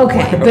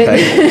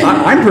 Okay.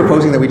 I'm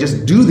proposing that we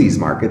just do these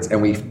markets,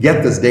 and we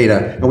get this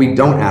data, and we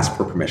don't ask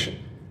for permission.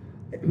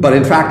 But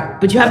in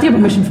fact... But you have to get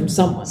permission from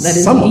someone. That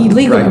is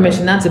legal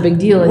permission. That's a big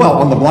deal. Well,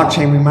 on the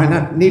blockchain, we might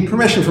not need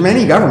permission from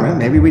any government.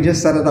 Maybe we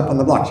just set it up on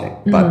the blockchain.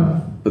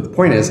 But the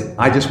point is,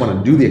 I just want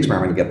to do the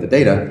experiment and get the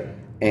data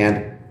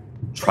and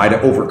try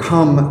to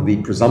overcome the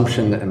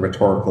presumption and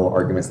rhetorical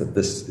arguments that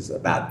this is a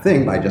bad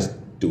thing by just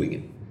doing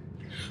it.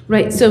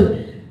 Right.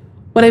 So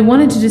what I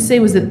wanted to just say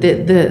was that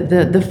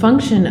the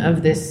function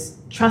of this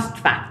trust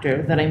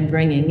factor that I'm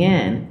bringing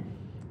in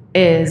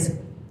is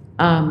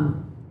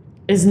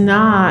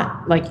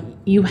not like,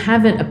 you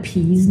haven't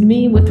appeased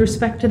me with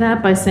respect to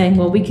that by saying,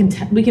 well, we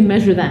can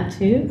measure that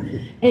too,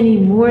 any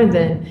more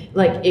than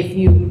like if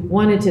you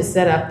wanted to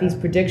set up these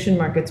prediction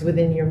markets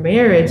within your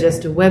marriage as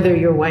to whether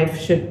your wife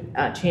should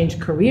change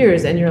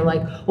careers, and you're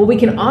like, well, we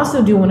can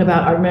also do one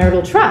about our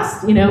marital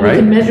trust. We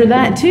can measure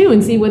that too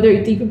and see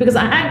whether, because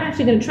I'm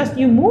actually going to trust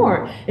you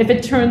more if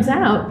it turns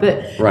out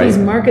that these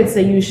markets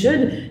say you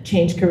should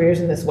change careers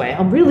in this way.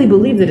 I'll really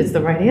believe that it's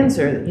the right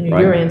answer,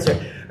 your answer.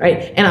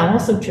 Right. And I'll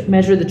also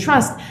measure the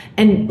trust.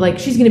 And like,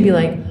 she's going to be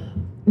like,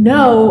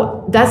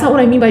 no, that's not what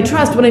I mean by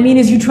trust. What I mean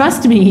is you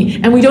trust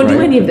me, and we don't do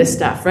any of this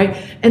stuff. Right.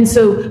 And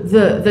so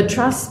the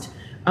trust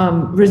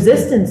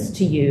resistance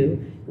to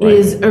you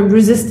is a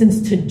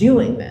resistance to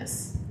doing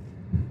this.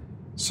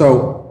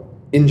 So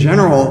in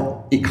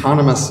general,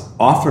 economists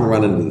often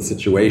run into the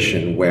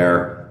situation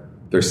where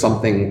there's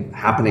something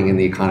happening in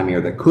the economy,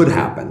 or that could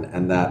happen,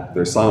 and that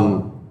there's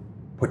some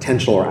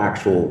potential or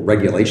actual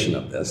regulation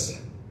of this.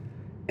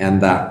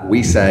 And that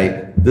we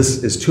say,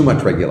 this is too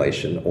much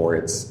regulation, or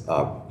it's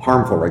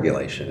harmful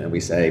regulation, and we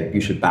say, you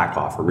should back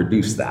off or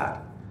reduce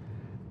that.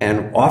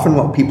 And often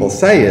what people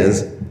say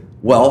is,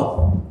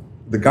 well,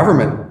 the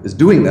government is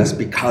doing this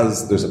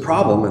because there's a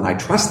problem, and I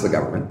trust the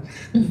government,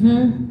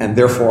 and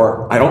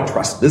therefore I don't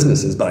trust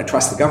businesses, but I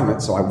trust the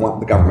government, so I want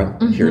the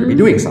government here to be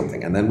doing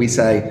something. And then we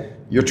say,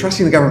 you're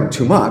trusting the government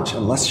too much,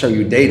 and let's show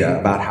you data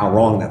about how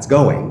wrong that's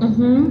going.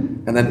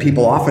 And then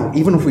people often,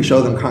 even if we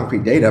show them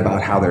concrete data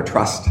about how their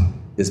trust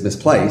is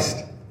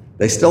misplaced,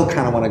 they still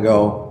kind of want to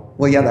go,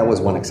 well, yeah, that was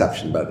one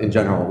exception, but in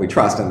general, we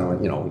trust, and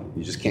then,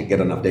 you just can't get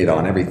enough data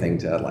on everything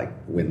to like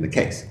win the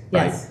case,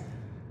 right?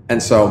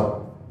 And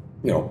so,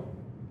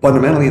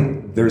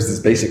 fundamentally, there's this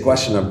basic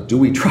question of, do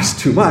we trust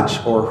too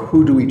much, or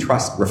who do we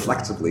trust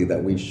reflexively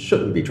that we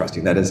shouldn't be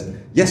trusting? That is,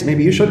 yes,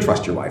 maybe you should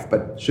trust your wife,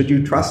 but should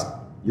you trust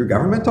your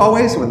government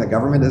always when the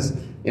government is,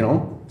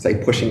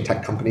 say, pushing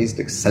tech companies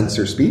to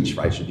censor speech,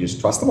 right? Should you just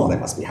trust them? Well, they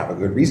must have a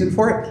good reason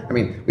for it. I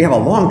mean, we have a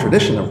long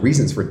tradition of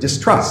reasons for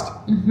distrust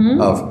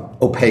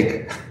of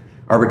opaque,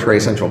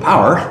 arbitrary central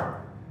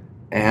power.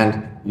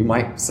 And you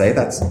might say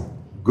that's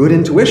good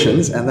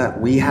intuitions, and that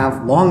we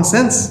have long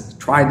since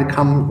tried to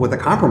come with a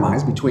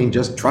compromise between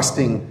just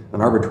trusting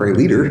an arbitrary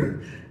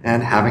leader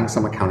and having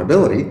some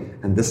accountability.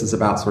 And this is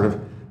about sort of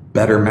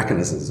better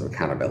mechanisms of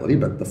accountability,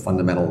 but the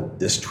fundamental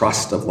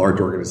distrust of large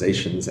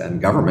organizations and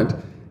government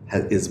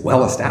is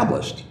well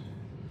established.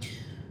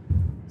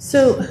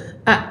 So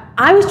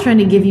I was trying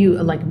to give you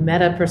a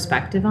meta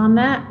perspective on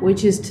that,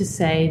 which is to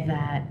say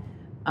that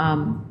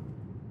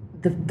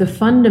the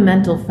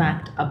fundamental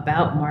fact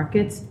about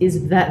markets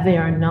is that they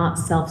are not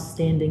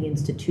self-standing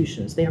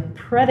institutions. They are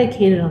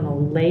predicated on a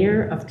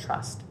layer of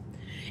trust.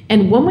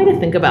 And one way to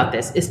think about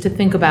this is to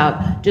think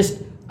about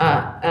just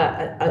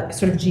a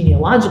sort of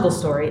genealogical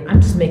story.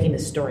 I'm just making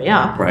this story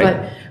up,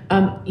 but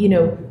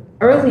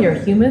earlier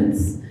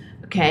humans,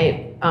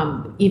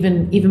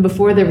 even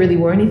before there really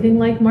were anything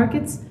like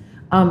markets,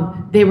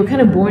 they were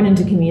kind of born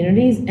into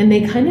communities, and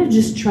they kind of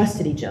just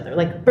trusted each other,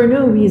 for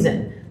no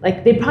reason.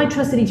 Like they probably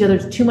trusted each other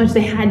too much.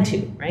 They had to,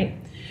 right?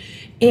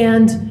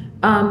 And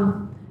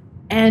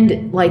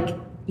like,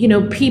 you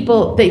know,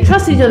 people, they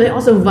trusted each other. They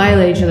also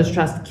violated each other's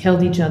trust,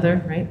 killed each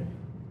other, right?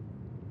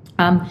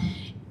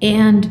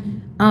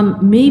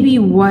 Maybe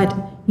what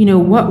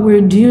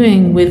we're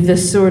doing with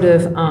this sort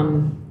of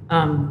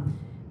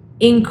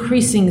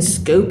increasing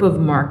scope of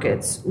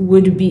markets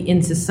would be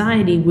in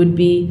society would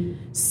be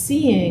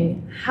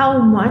seeing how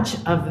much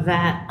of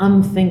that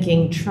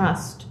unthinking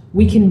trust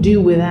we can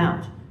do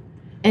without.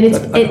 And it's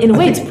in a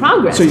way it's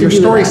progress. So your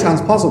story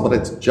sounds plausible, but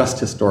it's just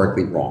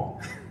historically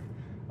wrong.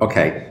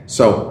 Okay,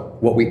 so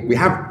what we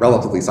have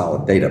relatively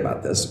solid data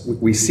about this.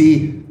 We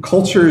see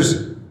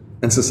cultures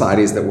and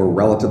societies that were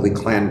relatively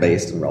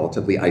clan-based and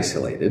relatively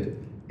isolated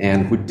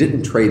and who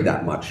didn't trade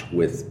that much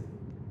with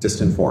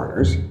distant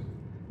foreigners.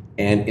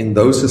 And in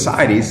those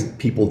societies,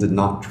 people did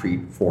not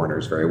treat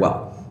foreigners very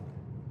well.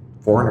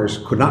 Foreigners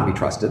could not be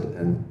trusted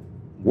and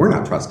were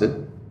not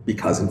trusted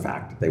because, in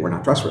fact, they were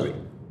not trustworthy.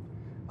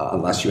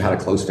 Unless you had a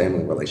close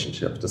family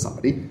relationship to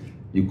somebody,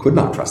 you could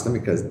not trust them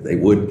because they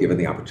would, given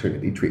the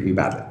opportunity, treat you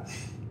badly.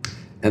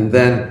 And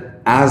then,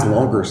 as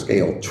longer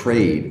scale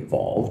trade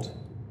evolved,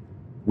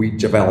 we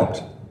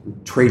developed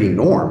trading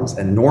norms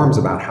and norms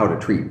about how to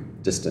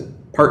treat distant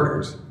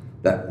partners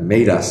that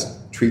made us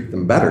treat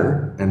them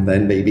better, and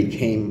then they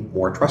became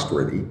more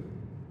trustworthy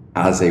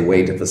as a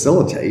way to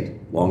facilitate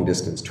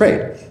long-distance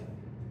trade.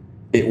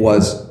 It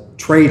was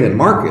trade and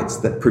markets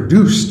that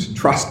produced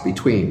trust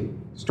between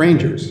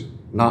strangers,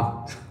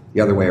 not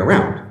the other way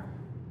around.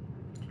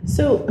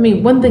 So, I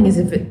mean, one thing is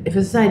if a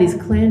society is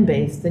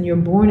clan-based, then you're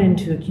born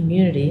into a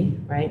community,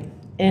 right?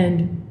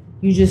 And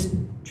you just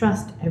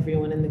trust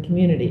everyone in the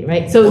community,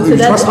 right? So you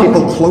that's trust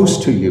people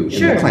close to you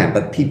in the clan,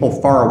 but people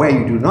far away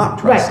you do not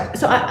trust. Right.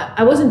 So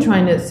I wasn't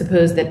trying to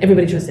suppose that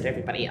everybody trusted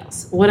everybody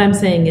else. What I'm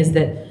saying is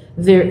that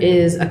there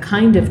is a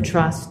kind of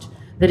trust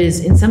that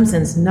is, in some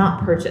sense,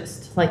 not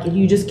purchased. Like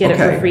you just get it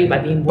for free by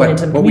being born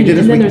into a community. What we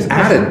did is we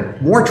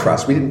added more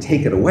trust. We didn't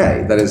take it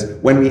away. That is,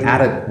 when we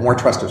added more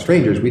trust of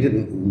strangers, we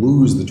didn't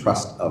lose the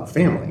trust of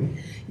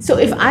family. So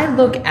if I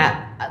look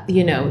at,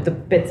 you know, the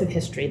bits of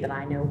history that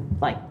I know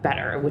like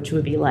better, which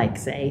would be like,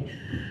 say,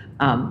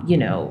 you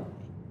know,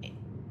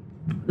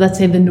 let's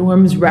say the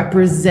norms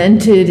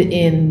represented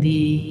in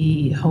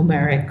the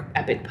Homeric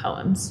epic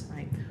poems,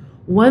 right?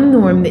 One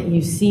norm that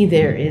you see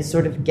there is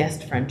sort of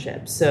guest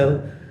friendship.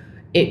 So,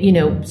 you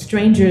know,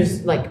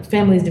 strangers, like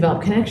families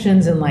develop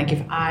connections, and like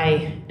if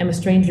I am a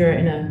stranger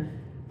in a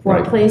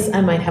foreign place,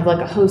 I might have like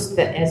a host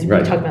that, as we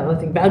talked about, I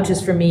think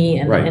vouches for me,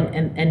 and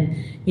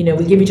you know,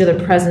 we give each other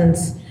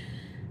presents,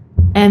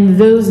 and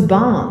those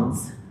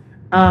bonds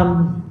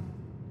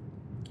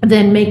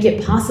then make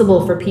it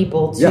possible for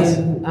people to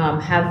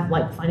have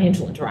like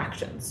financial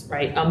interactions,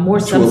 right?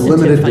 More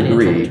substantive financial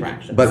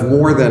interactions, but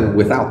more than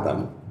without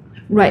them.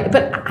 Right,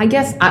 but I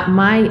guess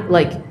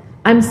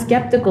I'm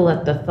skeptical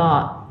at the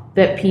thought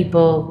that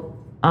people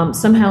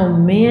somehow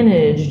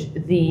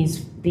managed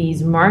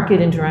these market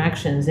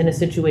interactions in a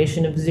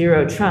situation of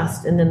zero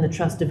trust, and then the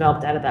trust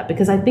developed out of that,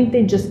 because I think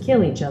they just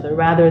kill each other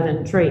rather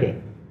than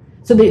trading.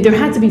 So there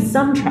had to be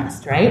some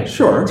trust, right?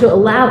 Sure. To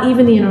allow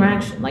even the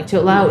interaction, like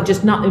to allow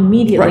just not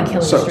immediately killing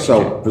a stranger.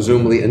 So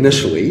presumably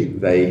initially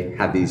they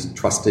had these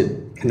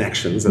trusted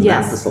connections and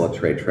that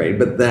facilitated trade,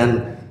 but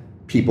then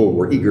people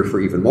were eager for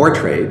even more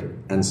trade,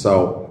 and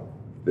so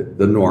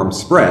the norm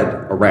spread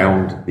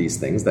around these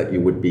things that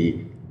you would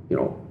be, you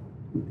know,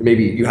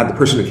 maybe you had the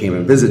person who came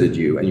and visited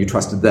you and you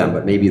trusted them,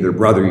 but maybe their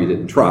brother you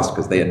didn't trust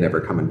because they had never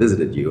come and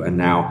visited you, and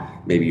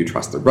now maybe you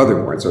trust their brother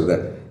more. And so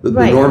the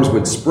norms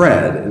would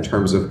spread in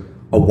terms of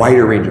a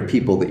wider range of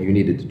people that you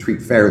needed to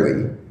treat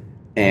fairly,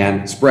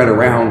 and spread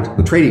around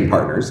the trading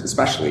partners,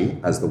 especially,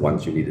 as the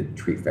ones you needed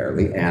to treat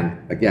fairly. And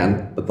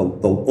again, but the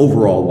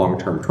overall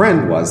long-term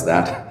trend was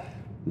that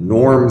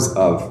norms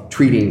of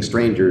treating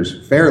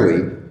strangers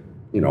fairly,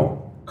 you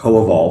know,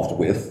 co-evolved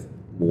with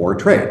more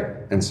trade.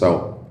 And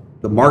so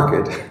the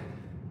market,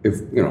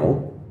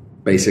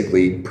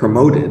 basically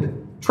promoted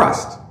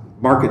trust.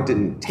 Market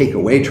didn't take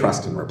away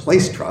trust and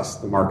replace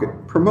trust. The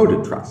market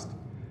promoted trust.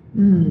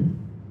 Mm.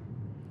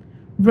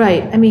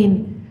 Right. I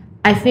mean,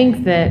 I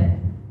think that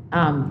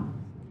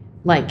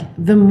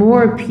the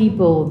more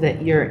people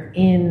that you're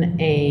in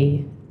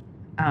a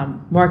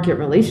market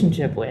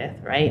relationship with,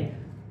 right,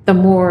 the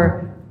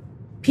more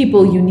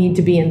people you need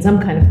to be in some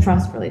kind of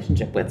trust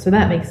relationship with. So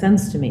that makes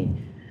sense to me.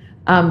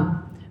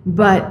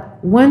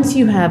 But once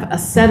you have a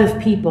set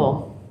of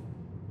people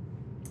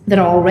that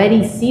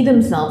already see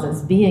themselves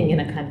as being in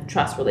a kind of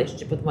trust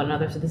relationship with one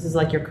another, so this is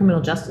like your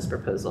criminal justice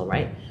proposal,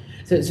 right?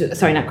 So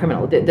sorry, not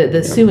criminal,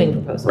 the suing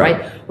proposal,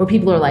 right? Where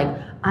people are like,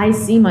 I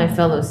see my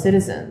fellow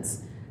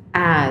citizens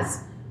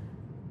as,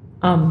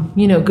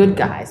 good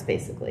guys,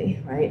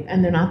 basically, right?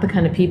 And they're not the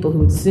kind of people who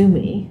would sue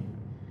me.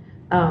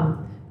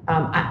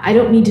 I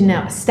don't need to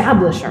now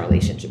establish a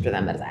relationship to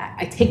them. That is,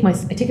 I take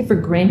it for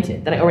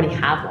granted that I already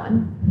have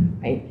one,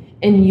 right?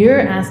 And you're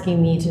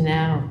asking me to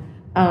now,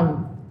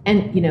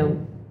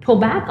 pull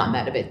back on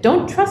that a bit.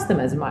 Don't trust them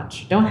as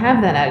much. Don't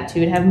have that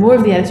attitude. Have more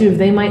of the attitude of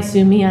they might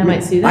sue me, I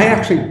might sue them. I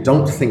actually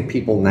don't think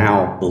people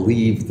now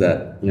believe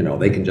that,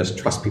 they can just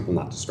trust people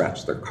not to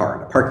scratch their car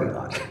in a parking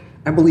lot.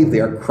 I believe they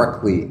are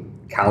correctly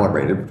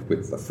calibrated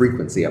with the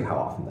frequency of how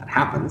often that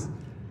happens.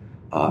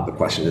 The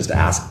question is to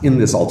ask, in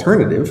this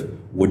alternative,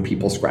 would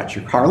people scratch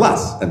your car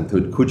less? And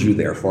could you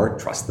therefore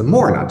trust them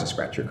more not to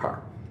scratch your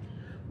car?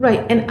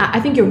 Right, and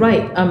I think you're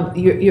right.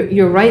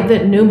 You're right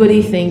that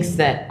nobody thinks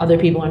that other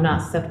people are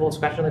not susceptible to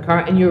scratching the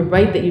car, and you're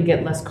right that you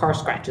get less car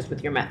scratches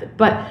with your method.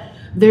 But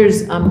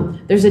there's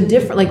a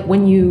different, like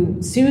when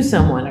you sue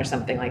someone or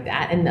something like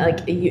that, and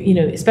like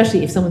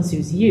especially if someone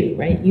sues you,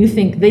 right? You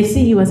think they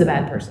see you as a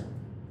bad person,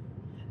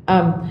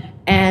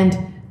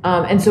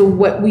 and so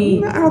what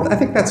we I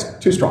think that's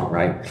too strong,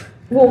 right?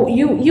 Well,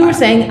 you were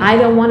saying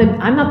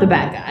I'm not the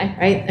bad guy,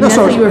 right? That's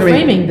how you were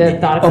framing the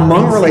thought of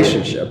among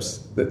relationships.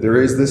 That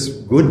there is this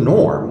good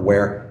norm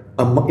where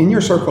in your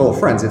circle of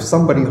friends, if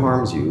somebody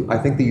harms you, I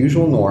think the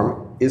usual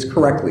norm is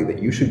correctly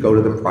that you should go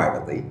to them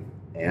privately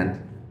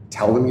and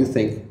tell them you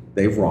think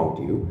they've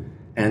wronged you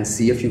and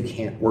see if you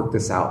can't work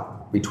this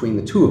out between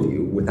the two of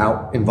you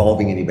without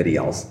involving anybody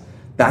else.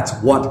 That's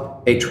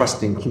what a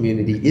trusting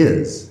community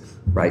is,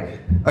 right?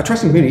 A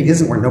trusting community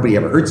isn't where nobody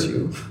ever hurts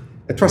you.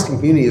 A trusting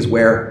community is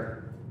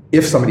where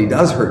if somebody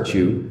does hurt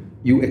you,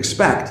 you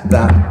expect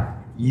that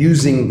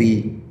using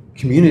the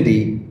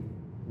community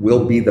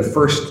will be the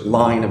first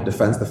line of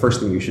defense, the first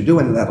thing you should do,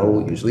 and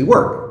that'll usually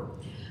work.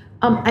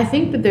 I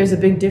think that there's a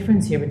big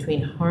difference here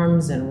between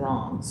harms and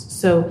wrongs.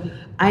 So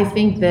I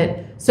think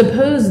that,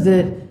 suppose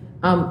that,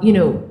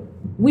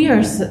 we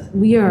are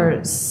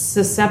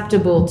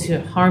susceptible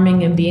to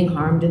harming and being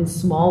harmed in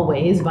small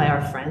ways by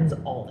our friends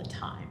all the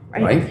time,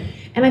 right?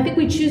 And I think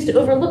we choose to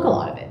overlook a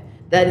lot of it.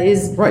 That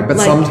is right, but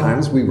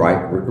sometimes it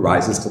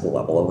rises to the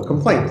level of a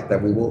complaint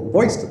that we will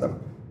voice to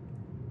them.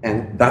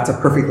 And that's a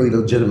perfectly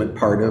legitimate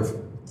part of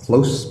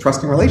close,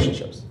 trusting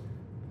relationships.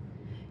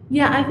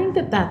 Yeah, I think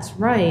that that's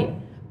right.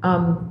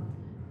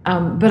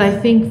 But I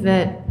think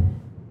that,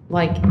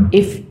 like,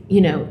 if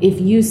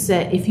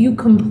you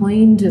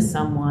complain to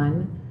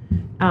someone,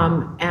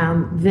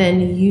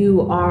 then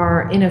you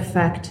are in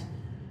effect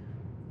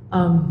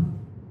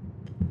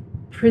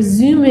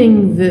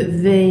presuming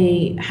that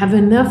they have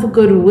enough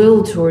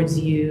goodwill towards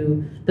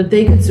you that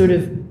they could sort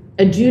of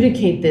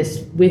adjudicate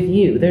this with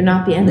you. They're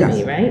not the enemy,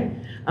 yes. Right?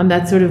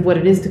 That's sort of what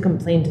it is to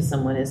complain to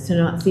someone, is to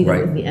not see them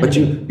as the enemy. But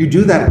you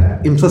do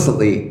that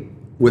implicitly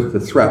with the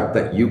threat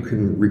that you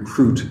can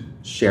recruit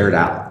shared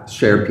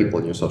people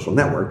in your social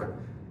network.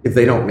 If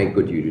they don't make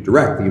good use of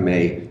direct, you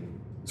may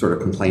sort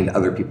of complain to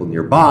other people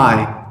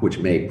nearby, which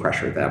may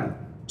pressure them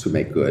to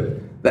make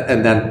good.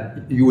 And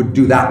then you would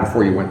do that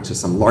before you went to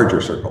some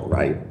larger circle,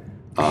 right?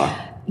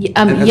 Yes.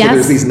 So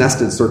there's these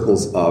nested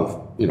circles of,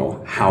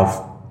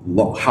 how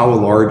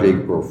large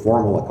or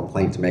formal a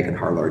complaint to make and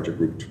how large a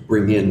group to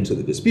bring into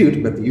the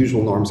dispute, but the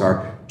usual norms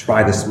are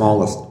try the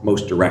smallest,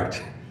 most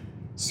direct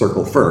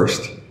circle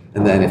first,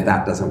 and then if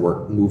that doesn't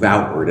work, move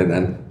outward, and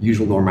then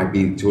usual norm might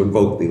be to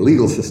invoke the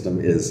legal system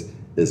is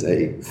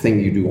a thing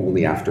you do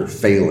only after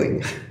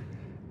failing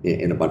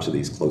in a bunch of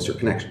these closer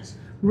connections.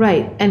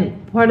 Right,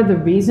 and part of the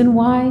reason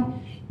why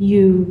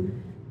you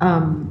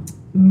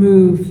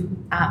move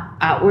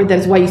outward, that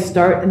is why you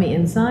start on the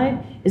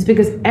inside, is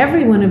because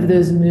every one of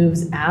those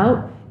moves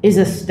out is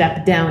a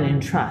step down in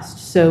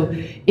trust. So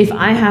if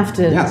I have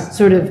to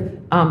sort of,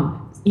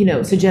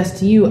 suggest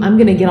to you, I'm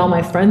going to get all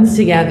my friends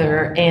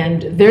together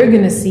and they're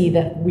going to see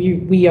that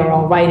we are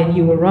all right and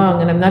you were wrong,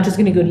 and I'm not just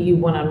going to go to you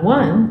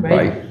one-on-one,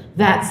 right?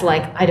 That's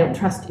like, I don't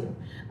trust you.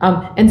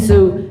 And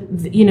so,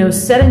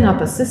 setting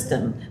up a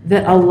system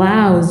that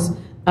allows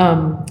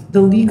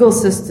the legal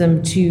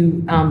system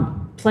to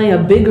play a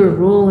bigger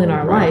role in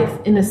our life,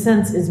 in a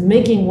sense, is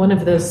making one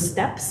of those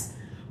steps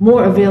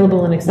more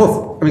available and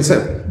accessible. Well,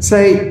 so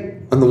say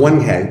on the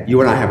one hand, you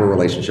and I have a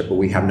relationship, but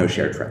we have no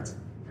shared friends,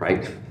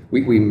 right?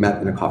 We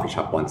met in a coffee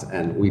shop once,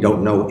 and we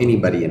don't know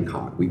anybody in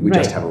common. We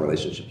just have a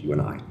relationship, you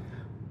and I.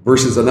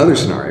 Versus another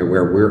scenario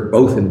where we're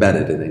both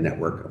embedded in a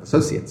network of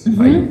associates,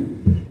 right?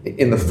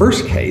 In the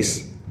first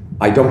case,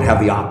 I don't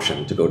have the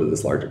option to go to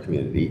this larger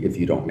community if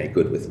you don't make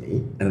good with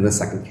me. And in the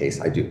second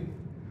case, I do.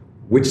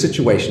 Which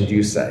situation do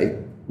you say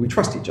we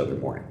trust each other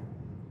more in?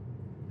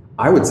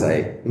 I would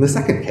say, in the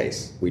second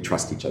case, we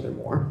trust each other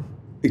more,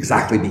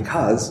 exactly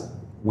because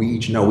we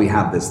each know we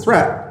have this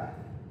threat,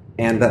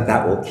 and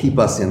that will keep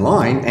us in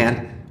line,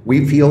 and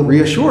we feel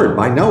reassured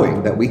by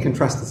knowing that we can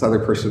trust this other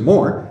person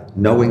more,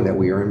 knowing that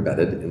we are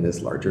embedded in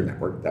this larger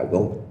network that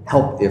will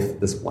help if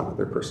this one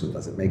other person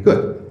doesn't make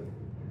good.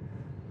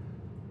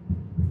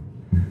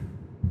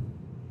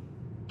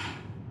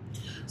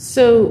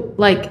 So,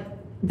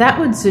 that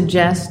would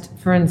suggest,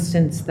 for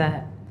instance,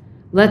 that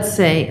let's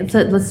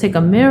take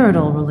a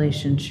marital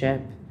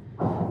relationship,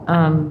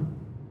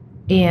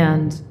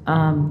 let's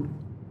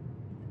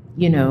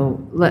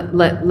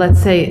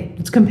say,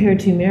 let's compare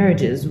two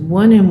marriages,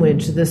 one in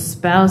which the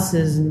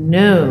spouses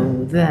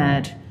know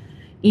that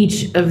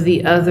each of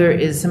the other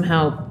is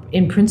somehow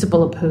in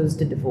principle opposed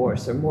to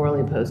divorce or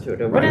morally opposed to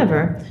it or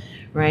whatever,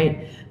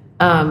 right?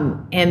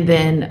 And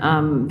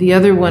then the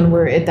other one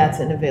where that's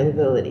an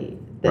availability.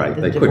 Right,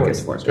 they could get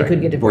divorced. They could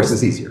get divorced. Divorce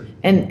is easier.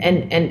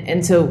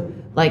 And so,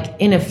 like,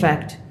 in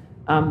effect,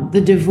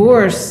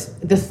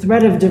 the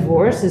threat of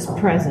divorce is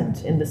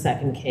present in the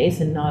second case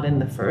and not in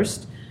the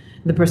first.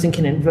 The person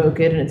can invoke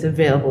it, and it's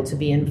available to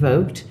be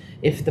invoked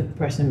if the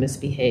person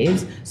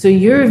misbehaves. So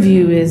your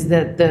view is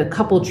that the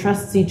couple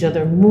trusts each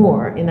other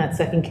more in that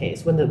second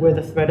case where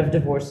the threat of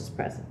divorce is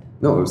present.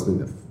 No, it was in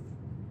the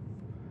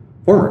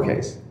former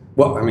case.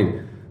 Well, I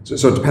mean,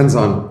 so it depends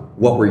on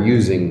what we're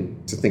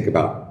using to think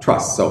about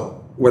trust. So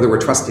whether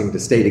we're trusting to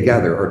stay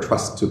together or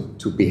trust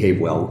to behave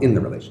well in the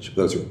relationship.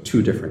 Those are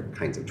two different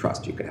kinds of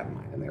trust you could have in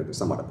mind, and they're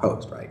somewhat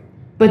opposed, right?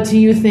 But do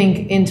you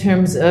think in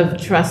terms of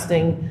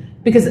trusting,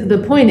 because the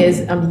point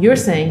is, you're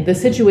saying the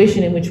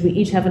situation in which we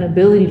each have an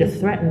ability to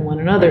threaten one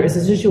another is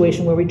a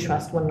situation where we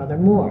trust one another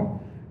more,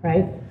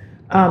 right?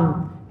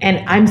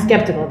 And I'm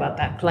skeptical about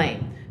that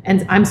claim.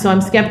 And I'm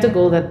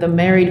skeptical that the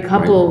married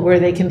couple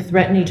where they can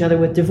threaten each other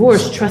with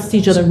divorce trust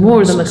each other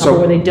more than the couple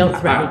where they don't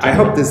threaten each other. I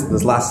hope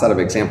this last set of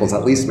examples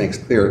at least makes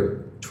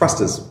clear trust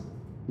is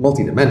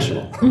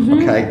multidimensional,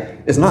 okay?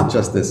 It's not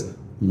just this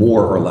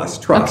more or less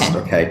trust,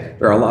 okay?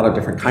 There are a lot of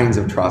different kinds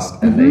of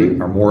trust, and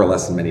they are more or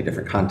less in many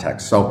different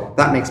contexts. So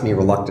that makes me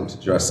reluctant to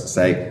just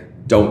say,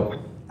 don't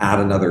add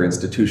another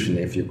institution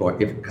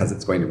because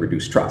it's going to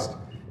reduce trust.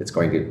 It's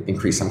going to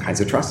increase some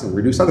kinds of trust and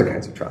reduce other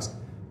kinds of trust.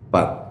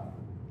 But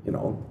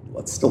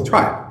let's still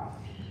try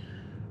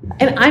it.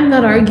 And I'm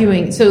not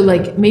arguing. So,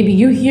 like, maybe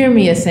you hear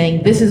me as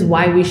saying, this is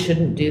why we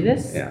shouldn't do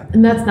this. Yeah.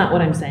 And that's not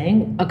what I'm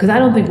saying. Because I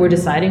don't think we're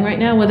deciding right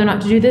now whether or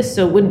not to do this.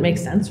 So it wouldn't make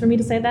sense for me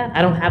to say that.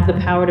 I don't have the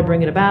power to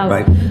bring it about.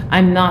 Right.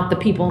 I'm not the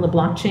people in the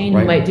blockchain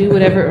who might do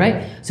whatever,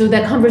 right? So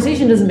that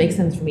conversation doesn't make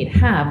sense for me to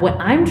have. What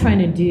I'm trying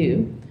to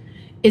do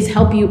is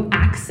help you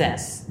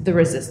access the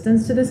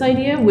resistance to this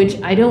idea,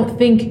 which I don't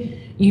think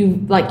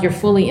you're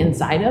fully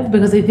inside of.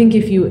 Because I think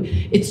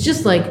it's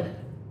just like,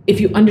 if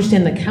you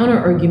understand the counter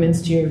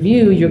arguments to your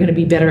view, you're going to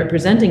be better at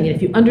presenting it.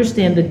 If you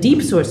understand the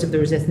deep source of the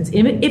resistance,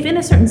 if in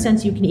a certain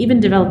sense you can even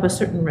develop a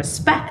certain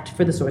respect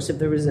for the source of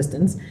the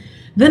resistance,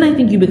 then I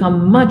think you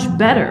become much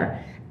better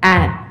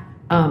at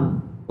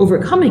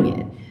overcoming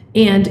it.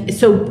 And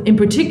so in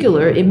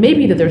particular, it may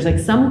be that there's like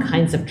some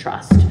kinds of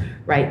trust,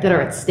 right, that are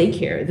at stake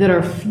here, that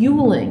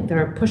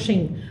are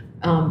pushing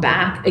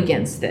back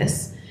against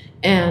this.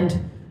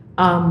 And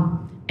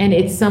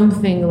it's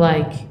something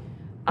like...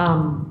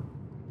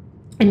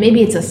 and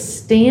maybe it's a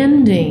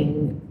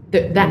standing,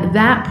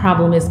 that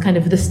problem is kind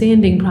of the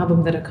standing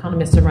problem that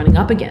economists are running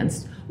up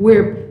against,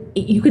 where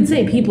you could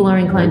say people are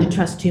inclined to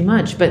trust too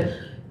much, but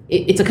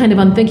it's a kind of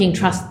unthinking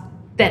trust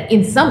that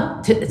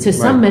to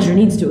some measure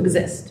needs to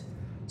exist.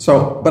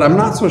 So, but I'm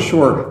not so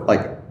sure,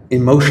 like,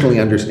 emotionally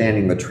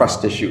understanding the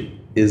trust issue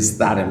is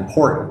that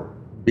important,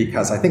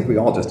 because I think we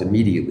all just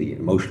immediately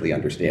emotionally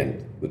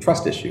understand the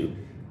trust issue.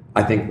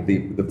 I think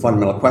the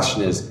fundamental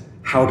question is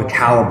how to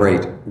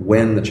calibrate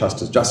when the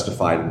trust is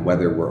justified and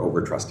whether we're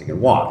over-trusting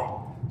and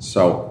why.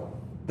 So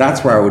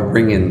that's where I would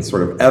bring in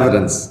sort of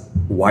evidence,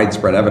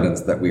 widespread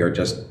evidence that we are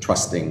just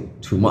trusting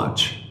too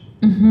much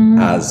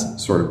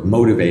as sort of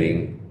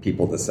motivating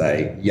people to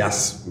say,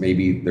 yes,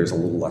 maybe there's a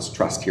little less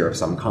trust here of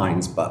some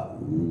kinds, but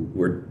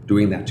we're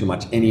doing that too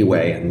much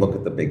anyway, and look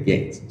at the big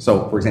gains.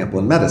 So, for example,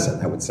 in medicine,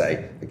 I would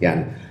say,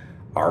 again,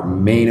 our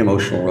main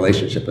emotional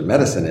relationship in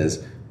medicine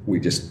is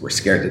we're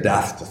scared to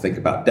death to think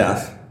about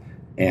death.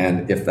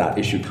 And if that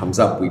issue comes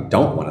up, we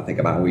don't want to think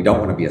about it. We don't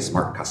want to be a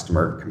smart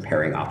customer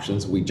comparing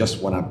options. We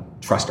just want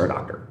to trust our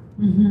doctor.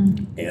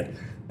 And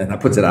that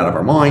puts it out of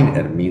our mind,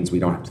 and it means we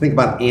don't have to think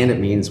about it, and it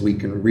means we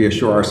can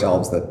reassure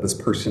ourselves that this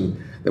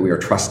person that we are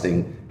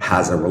trusting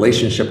has a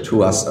relationship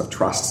to us of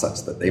trust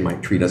such that they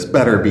might treat us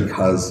better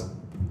because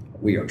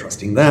we are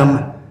trusting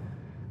them.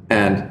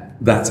 And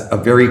that's a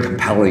very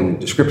compelling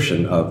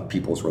description of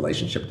people's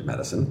relationship to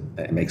medicine.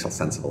 It makes a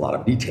sense of a lot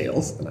of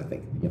details, and I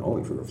think, if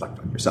you reflect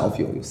on yourself,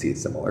 you'll see it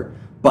similar.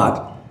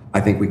 But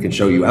I think we can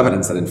show you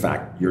evidence that, in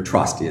fact, your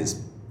trust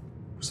is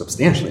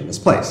substantially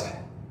misplaced.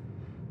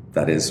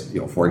 That is,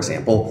 for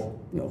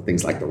example,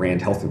 things like the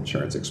Rand Health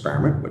Insurance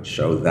experiment, which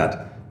show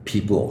that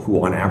people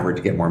who, on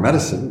average, get more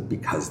medicine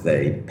because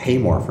they pay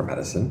more for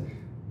medicine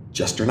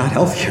just are not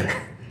healthier.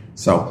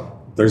 So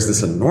there's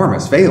this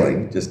enormous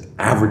failing, just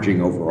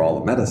averaging over all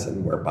of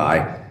medicine,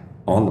 whereby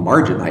on the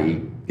margin,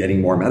 i.e.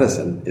 getting more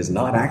medicine, is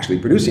not actually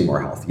producing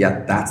more health.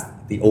 Yet that's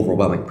the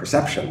overwhelming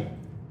perception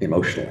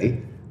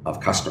emotionally of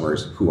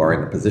customers who are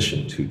in a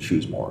position to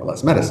choose more or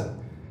less medicine.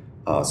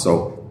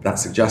 So that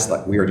suggests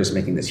that we are just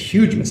making this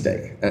huge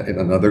mistake. And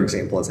another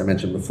example, as I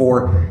mentioned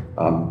before,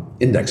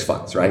 index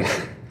funds, right?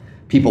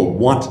 People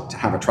want to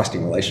have a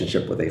trusting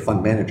relationship with a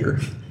fund manager.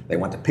 They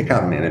want to pick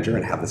out a manager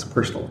and have this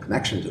personal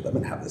connection to them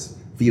and have this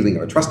feeling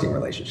of a trusting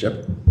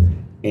relationship,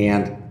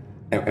 and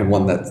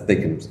one that they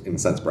can, in a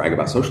sense, brag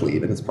about socially,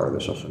 even as part of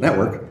their social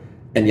network.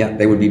 And yet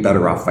they would be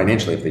better off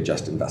financially if they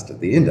just invested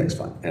the index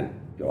fund. And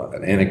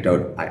an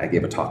anecdote, I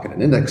gave a talk at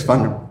an index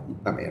fund,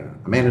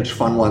 a managed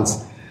fund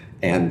once,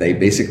 And they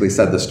basically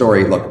said the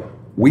story, look,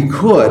 we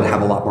could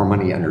have a lot more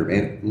money under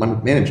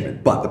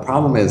management, but the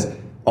problem is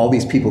all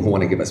these people who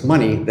want to give us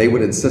money, they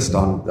would insist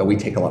on that we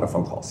take a lot of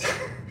phone calls.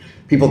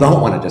 People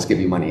don't want to just give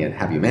you money and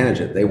have you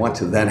manage it. They want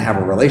to then have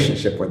a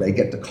relationship where they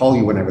get to call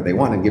you whenever they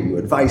want and give you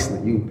advice, and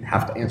then you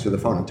have to answer the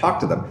phone and talk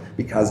to them,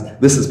 because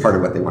this is part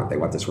of what they want. They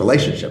want this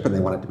relationship, and they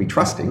want it to be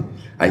trusting,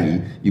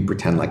 i.e. you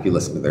pretend like you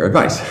listen to their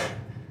advice.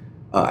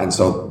 And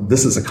so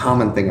this is a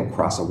common thing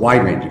across a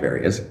wide range of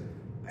areas.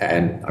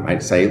 And I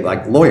might say,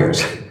 like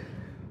lawyers.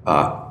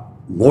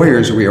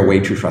 Lawyers we are way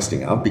too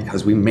trusting of,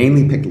 because we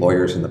mainly pick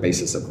lawyers on the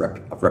basis of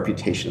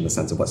reputation, in the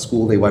sense of what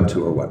school they went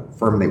to or what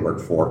firm they work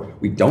for.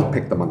 We don't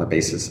pick them on the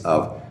basis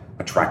of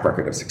a track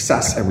record of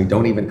success, and we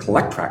don't even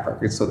collect track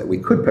records so that we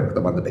could pick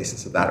them on the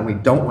basis of that, and we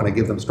don't want to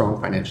give them strong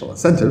financial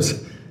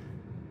incentives.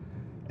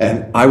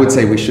 And I would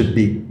say we should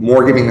be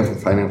more giving them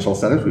financial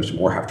incentives. We should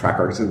more have track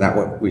records, and that's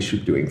what we should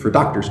be doing for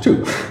doctors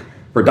too.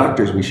 For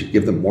doctors, we should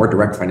give them more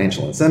direct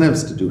financial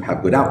incentives to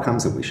have good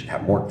outcomes, and we should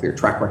have more clear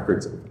track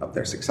records of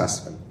their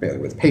success and failure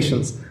with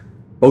patients,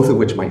 both of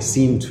which might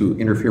seem to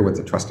interfere with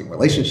the trusting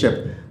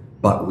relationship,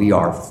 but we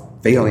are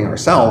failing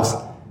ourselves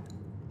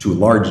to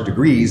large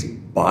degrees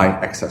by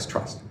excess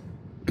trust.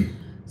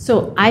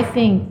 So I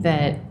think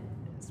that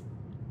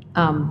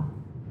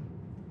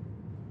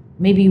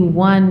maybe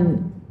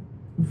one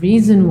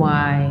reason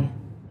why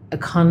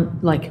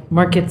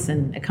markets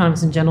and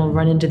economists in general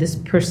run into this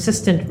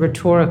persistent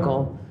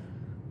rhetorical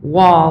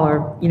wall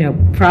or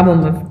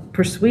problem of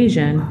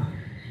persuasion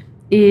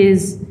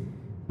is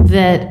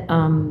that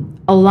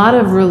a lot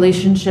of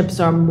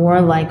relationships are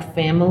more like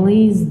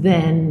families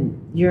than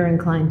you're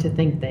inclined to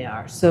think they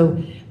are.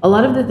 So a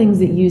lot of the things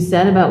that you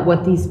said about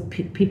what these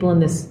people in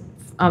this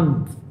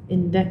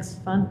index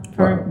fund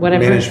for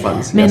whatever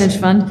managed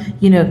fund,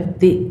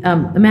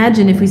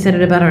 imagine if we said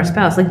it about our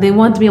spouse, like they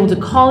want to be able to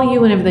call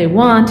you whenever they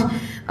want,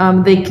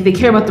 they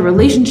care about the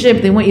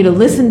relationship, they want you to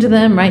listen to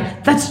them,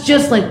 right? That's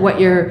just like what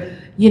your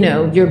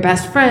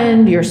best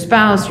friend, your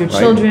spouse, your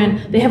children,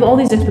 right? They have all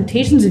these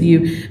expectations of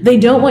you. They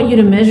don't want you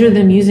to measure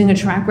them using a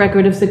track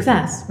record of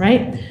success,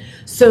 right?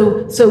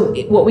 So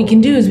what we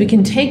can do is we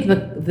can take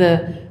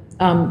the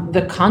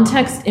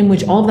context in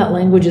which all of that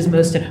language is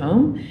most at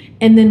home,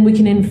 and then we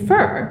can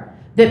infer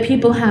that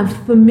people have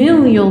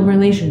familial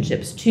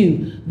relationships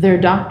to their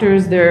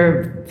doctors,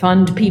 their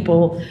fund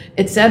people,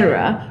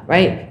 etc.,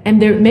 right? And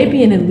there may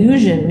be an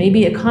illusion,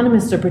 maybe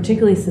economists are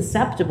particularly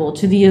susceptible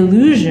to the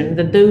illusion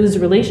that those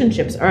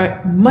relationships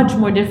are much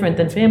more different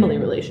than family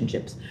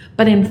relationships.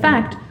 But in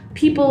fact,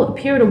 people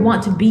appear to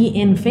want to be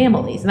in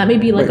families, and that may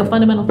be like a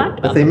fundamental fact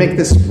about But they make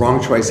this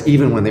wrong choice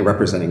even when they're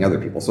representing other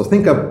people. So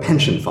think of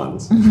pension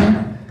funds,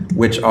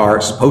 which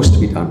are supposed to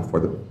be done for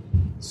the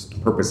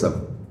purpose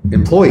of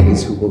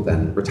employees who will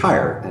then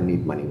retire and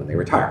need money when they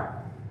retire.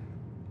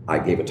 I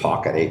gave a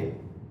talk at a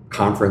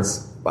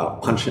conference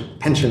about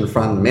pension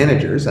fund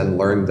managers and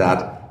learned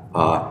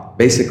that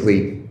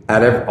basically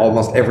at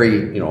almost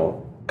every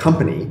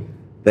company,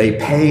 they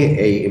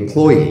pay an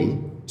employee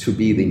to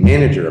be the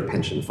manager of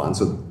pension funds,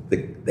 so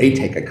they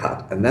take a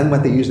cut. And then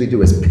what they usually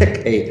do is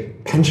pick a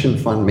pension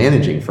fund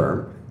managing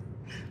firm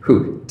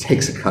who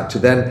takes a cut to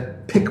then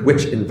pick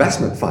which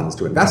investment funds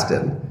to invest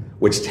in,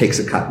 which takes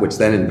a cut, which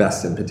then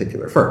invests in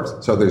particular firms.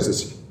 So there's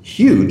this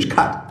huge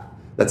cut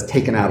that's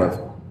taken out of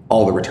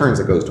all the returns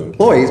that goes to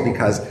employees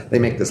because they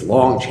make this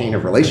long chain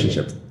of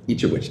relationships,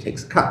 each of which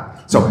takes a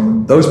cut.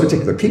 So those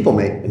particular people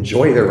may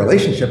enjoy their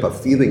relationship of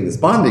feeling this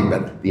bonding,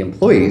 but the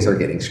employees are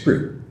getting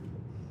screwed.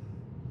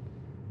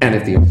 And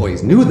if the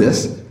employees knew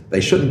this,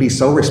 they shouldn't be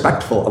so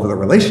respectful of the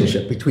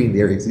relationship between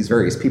these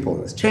various people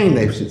in this chain.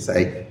 They should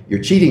say,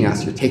 you're cheating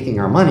us, you're taking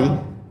our money,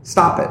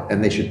 stop it.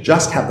 And they should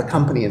just have the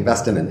company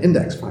invest in an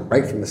index fund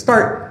right from the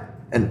start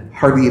and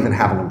hardly even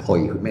have an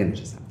employee who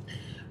manages that.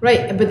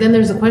 Right, but then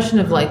there's a question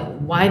of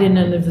why did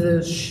none of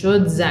those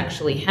shoulds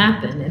actually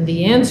happen? And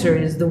the answer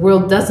is the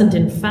world doesn't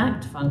in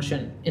fact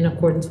function in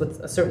accordance with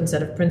a certain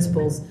set of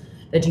principles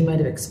that you might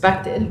have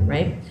expected,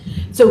 right?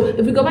 So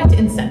if we go back to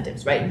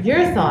incentives, right?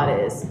 Your thought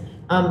is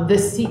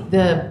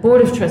the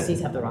board of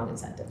trustees have the wrong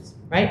incentives,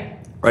 right?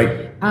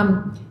 Right.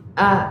 And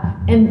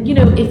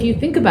if you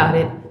think about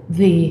it,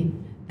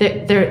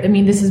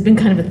 this has been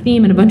kind of a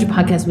theme in a bunch of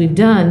podcasts we've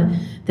done,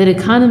 that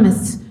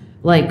economists,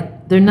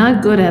 they're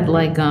not good at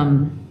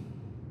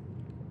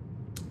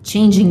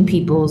changing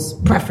people's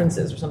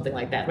preferences or something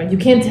like that, right? You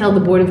can't tell the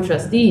board of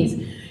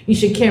trustees, you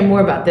should care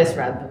more about this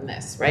rather than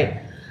this,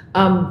 right?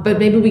 But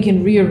maybe we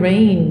can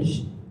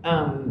rearrange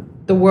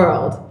the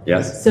world,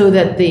 yes, so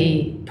that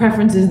the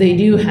preferences they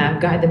do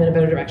have guide them in a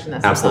better direction.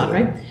 That's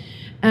absolutely the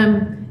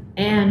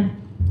thought,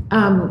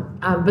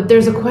 right? But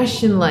there's a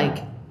question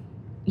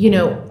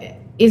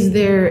is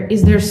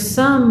there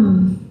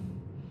some?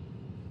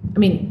 I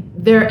mean,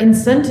 there are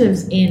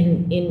incentives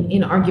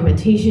in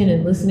argumentation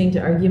and listening to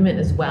argument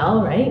as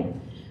well, right?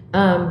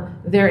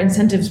 There are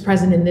incentives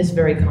present in this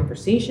very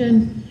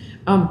conversation.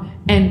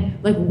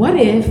 And like, what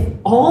if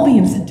all the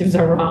incentives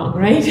are wrong,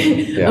 right?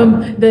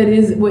 Yeah. That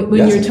is, when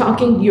Yes. you're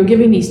talking, you're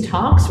giving these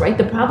talks, right?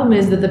 The problem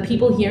is that the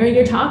people hearing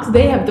your talks,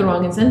 they have the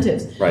wrong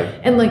incentives. Right.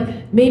 And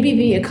like,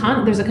 maybe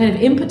there's a kind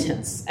of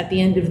impotence at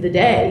the end of the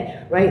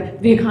day, right?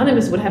 The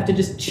economists would have to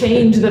just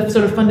change the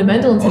sort of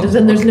fundamental incentives,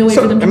 and there's no way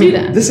for them to do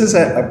that. This is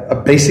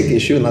a basic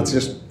issue, and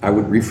I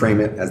would reframe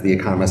it as the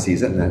economist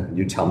sees it, and then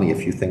you tell me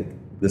if you think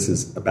this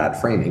is a bad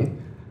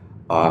framing.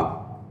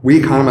 We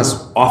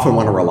economists often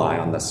want to rely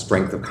on the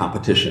strength of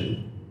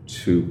competition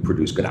to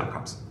produce good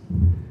outcomes.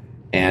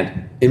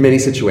 And in many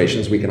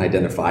situations, we can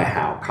identify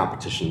how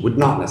competition would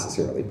not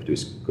necessarily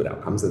produce good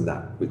outcomes, and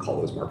that we call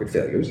those market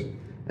failures.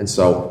 And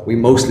so we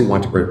mostly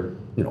want to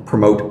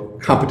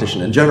promote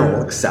competition in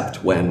general,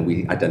 except when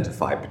we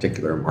identify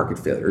particular market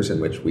failures in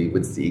which we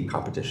would see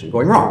competition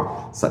going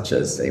wrong, such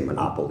as, say,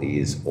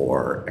 monopolies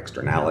or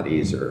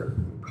externalities or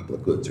a couple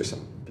of goods or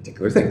some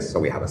particular things. So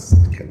we have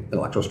an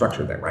intellectual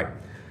structure there, right?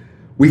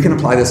 We can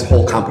apply this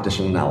whole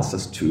competition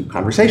analysis to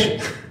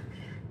conversation,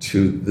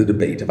 to the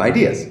debate of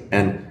ideas.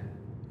 And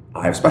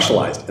I've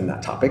specialized in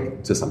that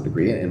topic to some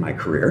degree in my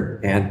career.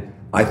 And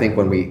I think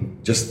when we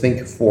just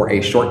think for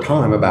a short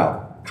time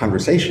about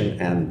conversation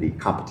and the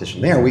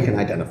competition there, we can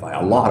identify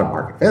a lot of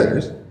market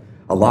failures,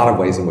 a lot of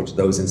ways in which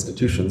those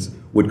institutions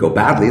would go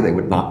badly. They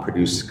would not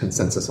produce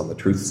consensus on the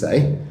truth,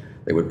 say.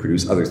 They would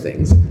produce other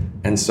things.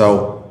 And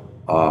so,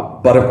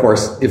 but of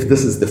course, if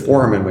this is the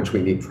forum in which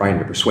we need trying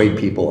to persuade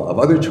people of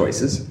other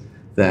choices,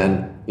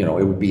 then it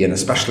would be an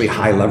especially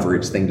high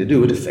leverage thing to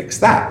do to fix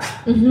that.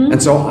 Mm-hmm.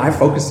 And so I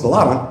focused a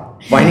lot on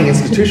finding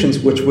institutions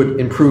which would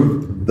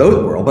improve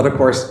those world. But of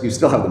course, you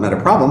still have the meta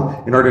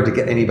problem. In order to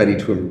get anybody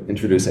to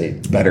introduce a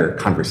better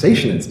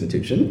conversation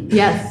institution,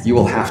 yes, you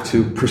will have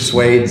to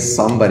persuade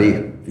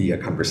somebody via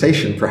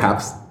conversation,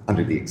 perhaps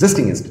under the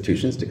existing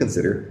institutions, to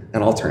consider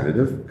an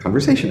alternative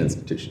conversation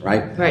institution,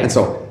 right? Right. And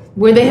so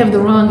where they have the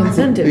wrong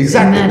incentives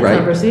exactly, in that right?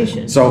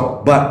 conversation.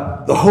 So,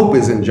 but the hope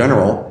is in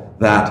general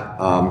that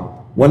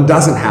one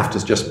doesn't have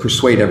to just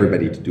persuade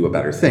everybody to do a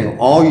better thing.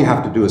 All you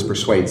have to do is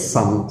persuade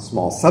some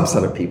small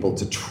subset of people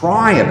to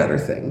try a better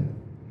thing,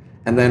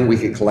 and then we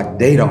could collect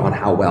data on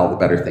how well the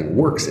better thing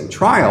works in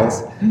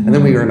trials, mm-hmm. and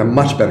then we are in a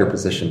much better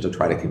position to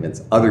try to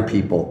convince other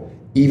people,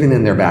 even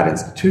in their bad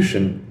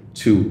institution,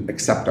 to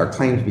accept our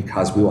claims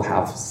because we will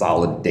have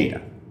solid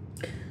data.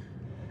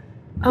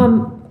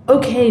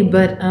 Okay,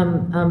 but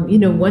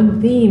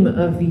one theme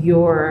of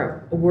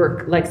your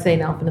work, like say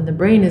in Elephant in the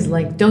Brain, is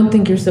like, don't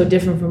think you're so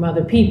different from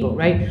other people,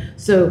 right?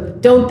 So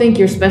don't think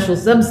your special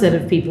subset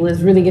of people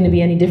is really going to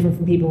be any different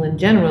from people in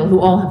general who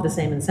all have the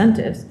same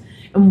incentives.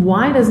 And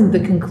why doesn't the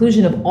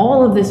conclusion of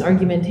all of this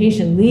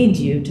argumentation lead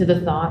you to the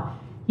thought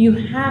you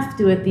have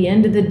to, at the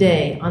end of the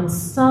day, on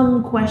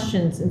some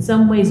questions, in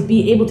some ways,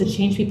 be able to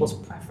change people's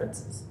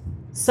preferences?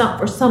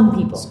 For some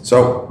people.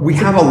 So we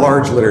have a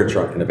large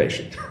literature on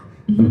innovation.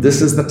 Mm-hmm. And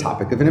this is the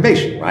topic of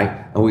innovation, right?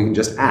 And we can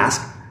just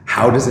ask,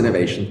 how does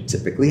innovation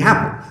typically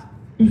happen?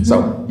 Mm-hmm.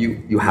 So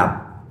you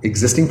have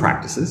existing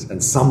practices,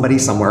 and somebody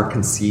somewhere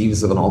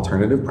conceives of an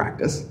alternative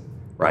practice,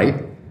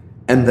 right?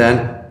 And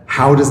then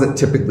how does it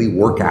typically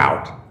work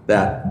out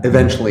that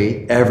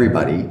eventually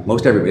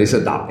most everybody is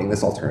adopting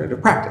this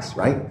alternative practice,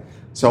 right?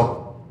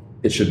 So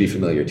it should be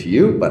familiar to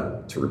you,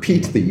 but to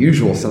repeat, the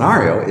usual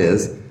scenario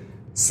is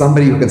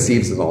somebody who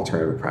conceives of an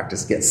alternative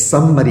practice gets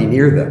somebody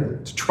near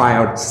them to try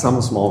out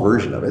some small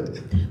version of it.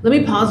 Let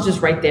me pause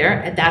just right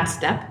there at that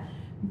step.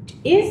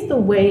 Is the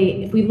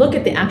way, if we look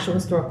at the actual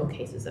historical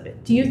cases of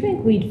it, do you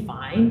think we'd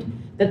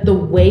find that the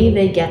way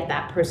they get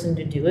that person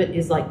to do it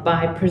is like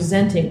by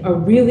presenting a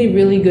really,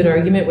 really good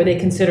argument where they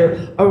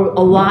consider a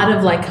lot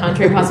of like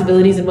contrary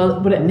possibilities and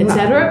et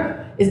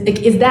cetera?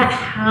 Is that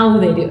how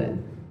they do it?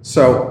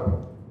 So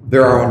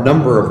there are a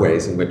number of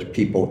ways in which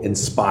people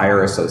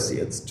inspire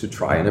associates to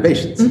try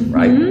innovations, mm-hmm.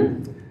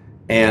 right?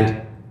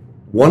 And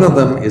one of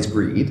them is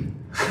greed.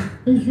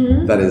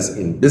 Mm-hmm. That is,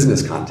 in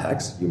business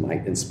context, you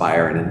might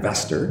inspire an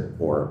investor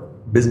or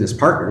business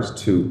partners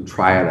to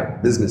try out a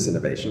business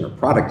innovation or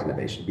product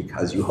innovation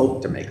because you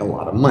hope to make a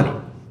lot of money,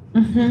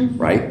 mm-hmm.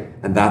 right?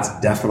 And that's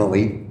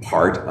definitely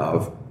part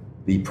of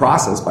the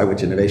process by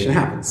which innovation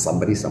happens.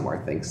 Somebody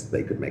somewhere thinks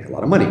they could make a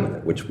lot of money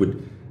with it,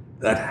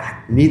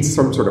 that needs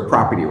some sort of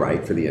property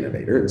right for the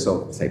innovator. And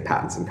so, say,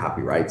 patents and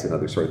copyrights and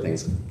other sort of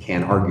things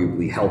can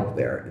arguably help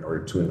there in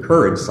order to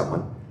encourage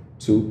someone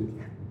to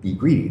be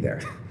greedy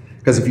there.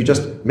 Because if you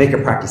just make a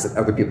practice that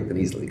other people can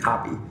easily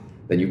copy,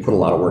 then you put a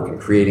lot of work in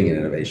creating an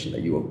innovation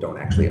that you don't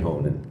actually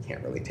own and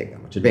can't really take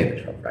that much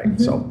advantage of, right?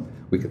 Mm-hmm. So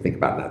we could think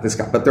about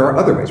that. But there are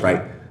other ways,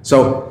 right?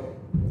 So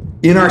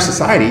in our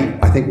society,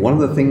 I think one of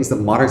the things that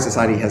modern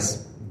society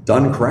has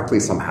done correctly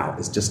somehow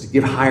is just to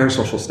give higher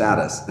social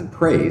status and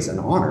praise and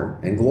honor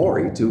and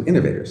glory to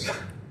innovators.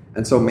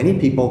 And so many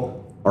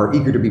people are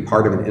eager to be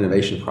part of an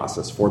innovation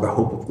process for the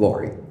hope of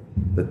glory,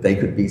 that they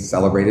could be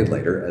celebrated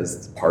later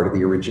as part of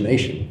the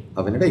origination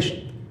of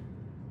innovation.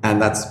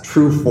 And that's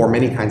true for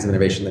many kinds of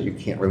innovation that you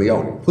can't really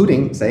own,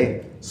 including,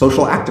 say,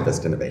 social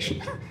activist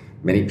innovation.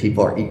 Many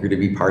people are eager to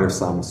be part of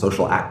some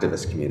social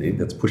activist community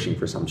that's pushing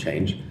for some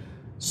change.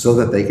 so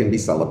that they can be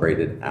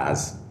celebrated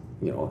as,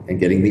 and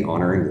getting the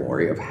honor and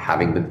glory of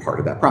having been part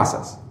of that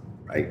process,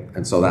 right?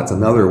 And so that's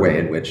another way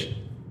in which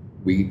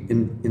we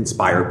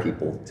inspire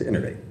people to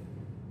innovate.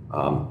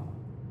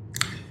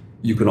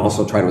 You can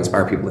also try to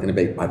inspire people to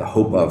innovate by the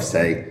hope of,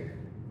 say,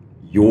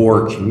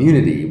 your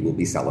community will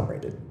be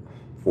celebrated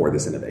for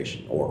this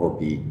innovation or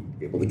be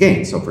able to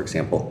gain. So, for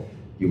example,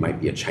 you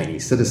might be a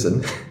Chinese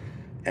citizen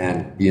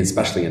and be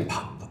especially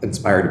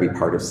inspired to be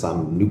part of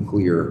some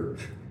nuclear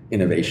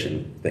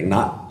innovation thing,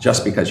 not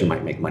just because you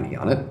might make money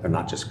on it, or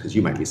not just because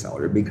you might be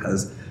celebrated,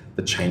 because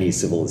the Chinese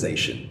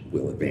civilization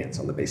will advance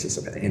on the basis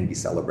of it and be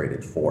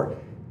celebrated for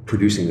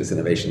producing this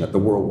innovation that the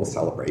world will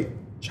celebrate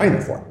China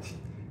for.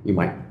 You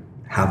might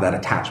have that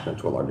attachment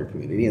to a larger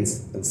community and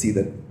see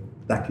that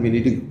that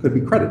community could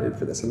be credited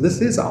for this. And this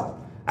is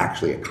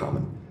actually a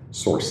common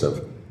source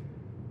of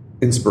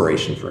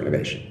inspiration for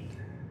innovation.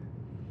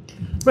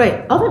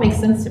 Right. All that makes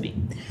sense to me.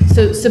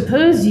 So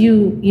suppose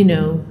you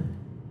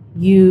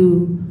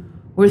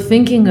were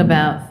thinking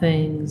about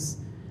things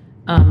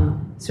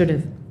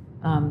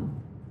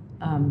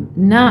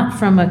not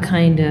from a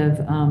kind of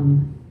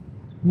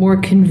more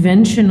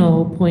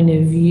conventional point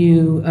of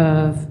view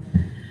of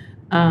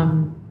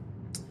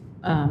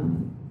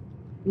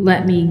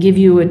let me give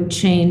you a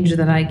change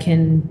that I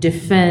can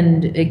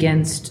defend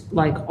against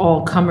like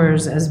all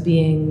comers as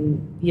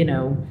being,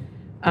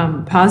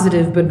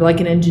 positive, but like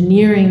an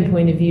engineering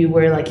point of view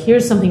where like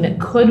here's something that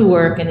could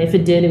work, and if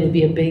it did, it would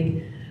be a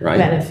big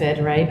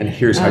benefit, right? And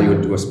here's how you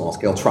would do a small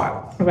scale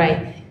trial,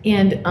 right?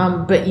 And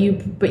but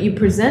you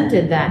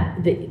presented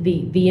that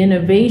the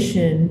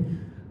innovation.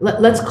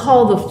 Let's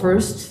call the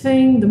first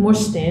thing, the more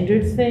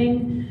standard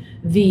thing,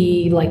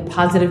 the like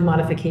positive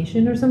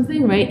modification or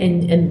something, right?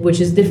 And which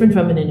is different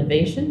from an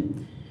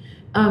innovation.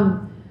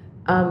 Then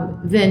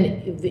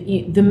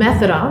the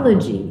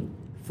methodology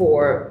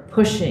for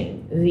pushing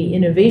the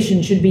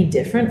innovation should be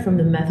different from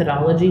the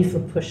methodology for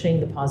pushing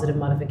the positive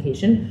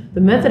modification. The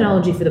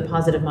methodology for the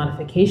positive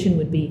modification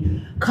would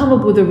be come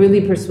up with a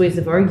really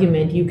persuasive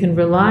argument. You can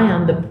rely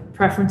on the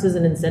preferences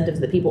and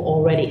incentives that people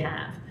already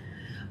have.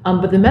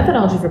 But the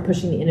methodology for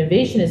pushing the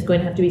innovation is going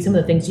to have to be some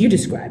of the things you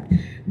described.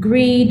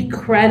 Greed,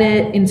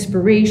 credit,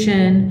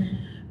 inspiration.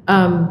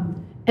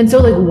 And so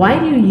like, why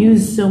do you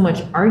use so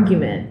much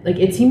argument? Like,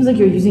 it seems like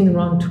you're using the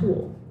wrong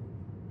tool.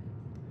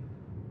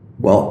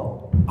 Well,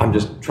 I'm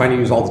just trying to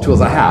use all the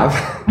tools I have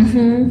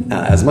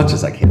as much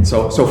as I can.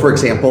 So for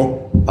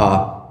example,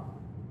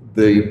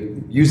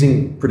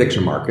 using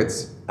prediction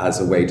markets as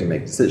a way to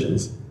make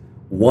decisions,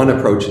 one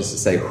approach is to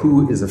say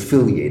who is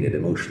affiliated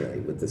emotionally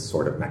with this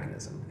sort of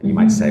mechanism. And you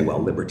might say,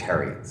 well,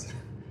 libertarians,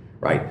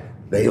 right?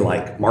 They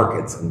like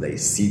markets and they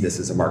see this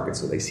as a market,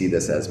 so they see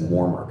this as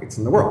more markets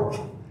in the world.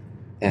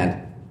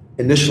 And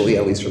initially,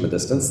 at least from a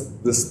distance,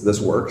 this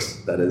works.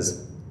 That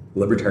is,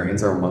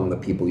 libertarians are among the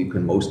people you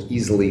can most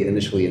easily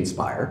initially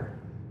inspire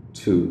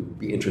to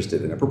be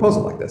interested in a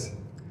proposal like this.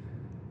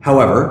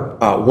 However,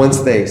 once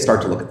they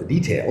start to look at the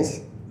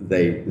details,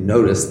 they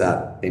notice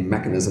that a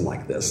mechanism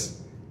like this,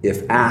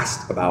 if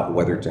asked about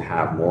whether to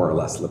have more or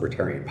less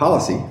libertarian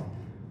policy,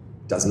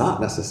 does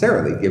not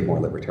necessarily give more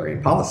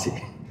libertarian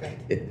policy.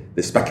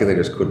 The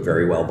speculators could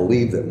very well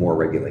believe that more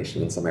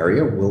regulation in some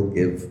area will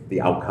give the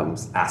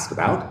outcomes asked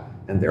about,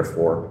 and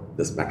therefore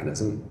this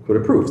mechanism could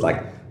approve.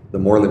 Like, the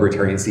more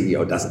libertarian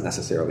CEO doesn't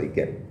necessarily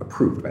get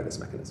approved by this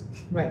mechanism.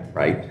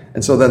 Right?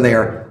 And so then they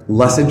are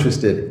less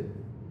interested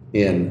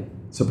in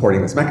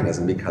supporting this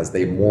mechanism because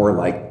they more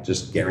like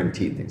just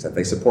guaranteed things. If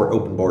they support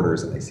open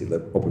borders and they see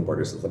open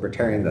borders as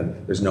libertarian,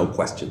 then there's no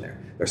question there.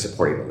 They're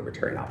supporting the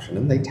libertarian option,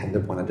 and they tend to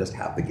want to just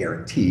have the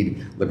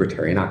guaranteed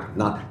libertarian outcome,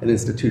 not an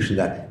institution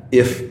that,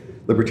 if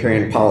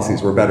libertarian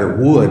policies were better,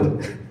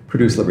 would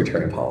produce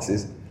libertarian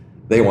policies.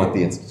 They want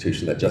the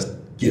institution that just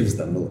gives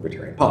them the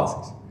libertarian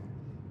policies.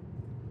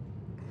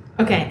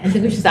 Okay, I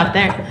think we should stop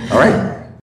there. All right.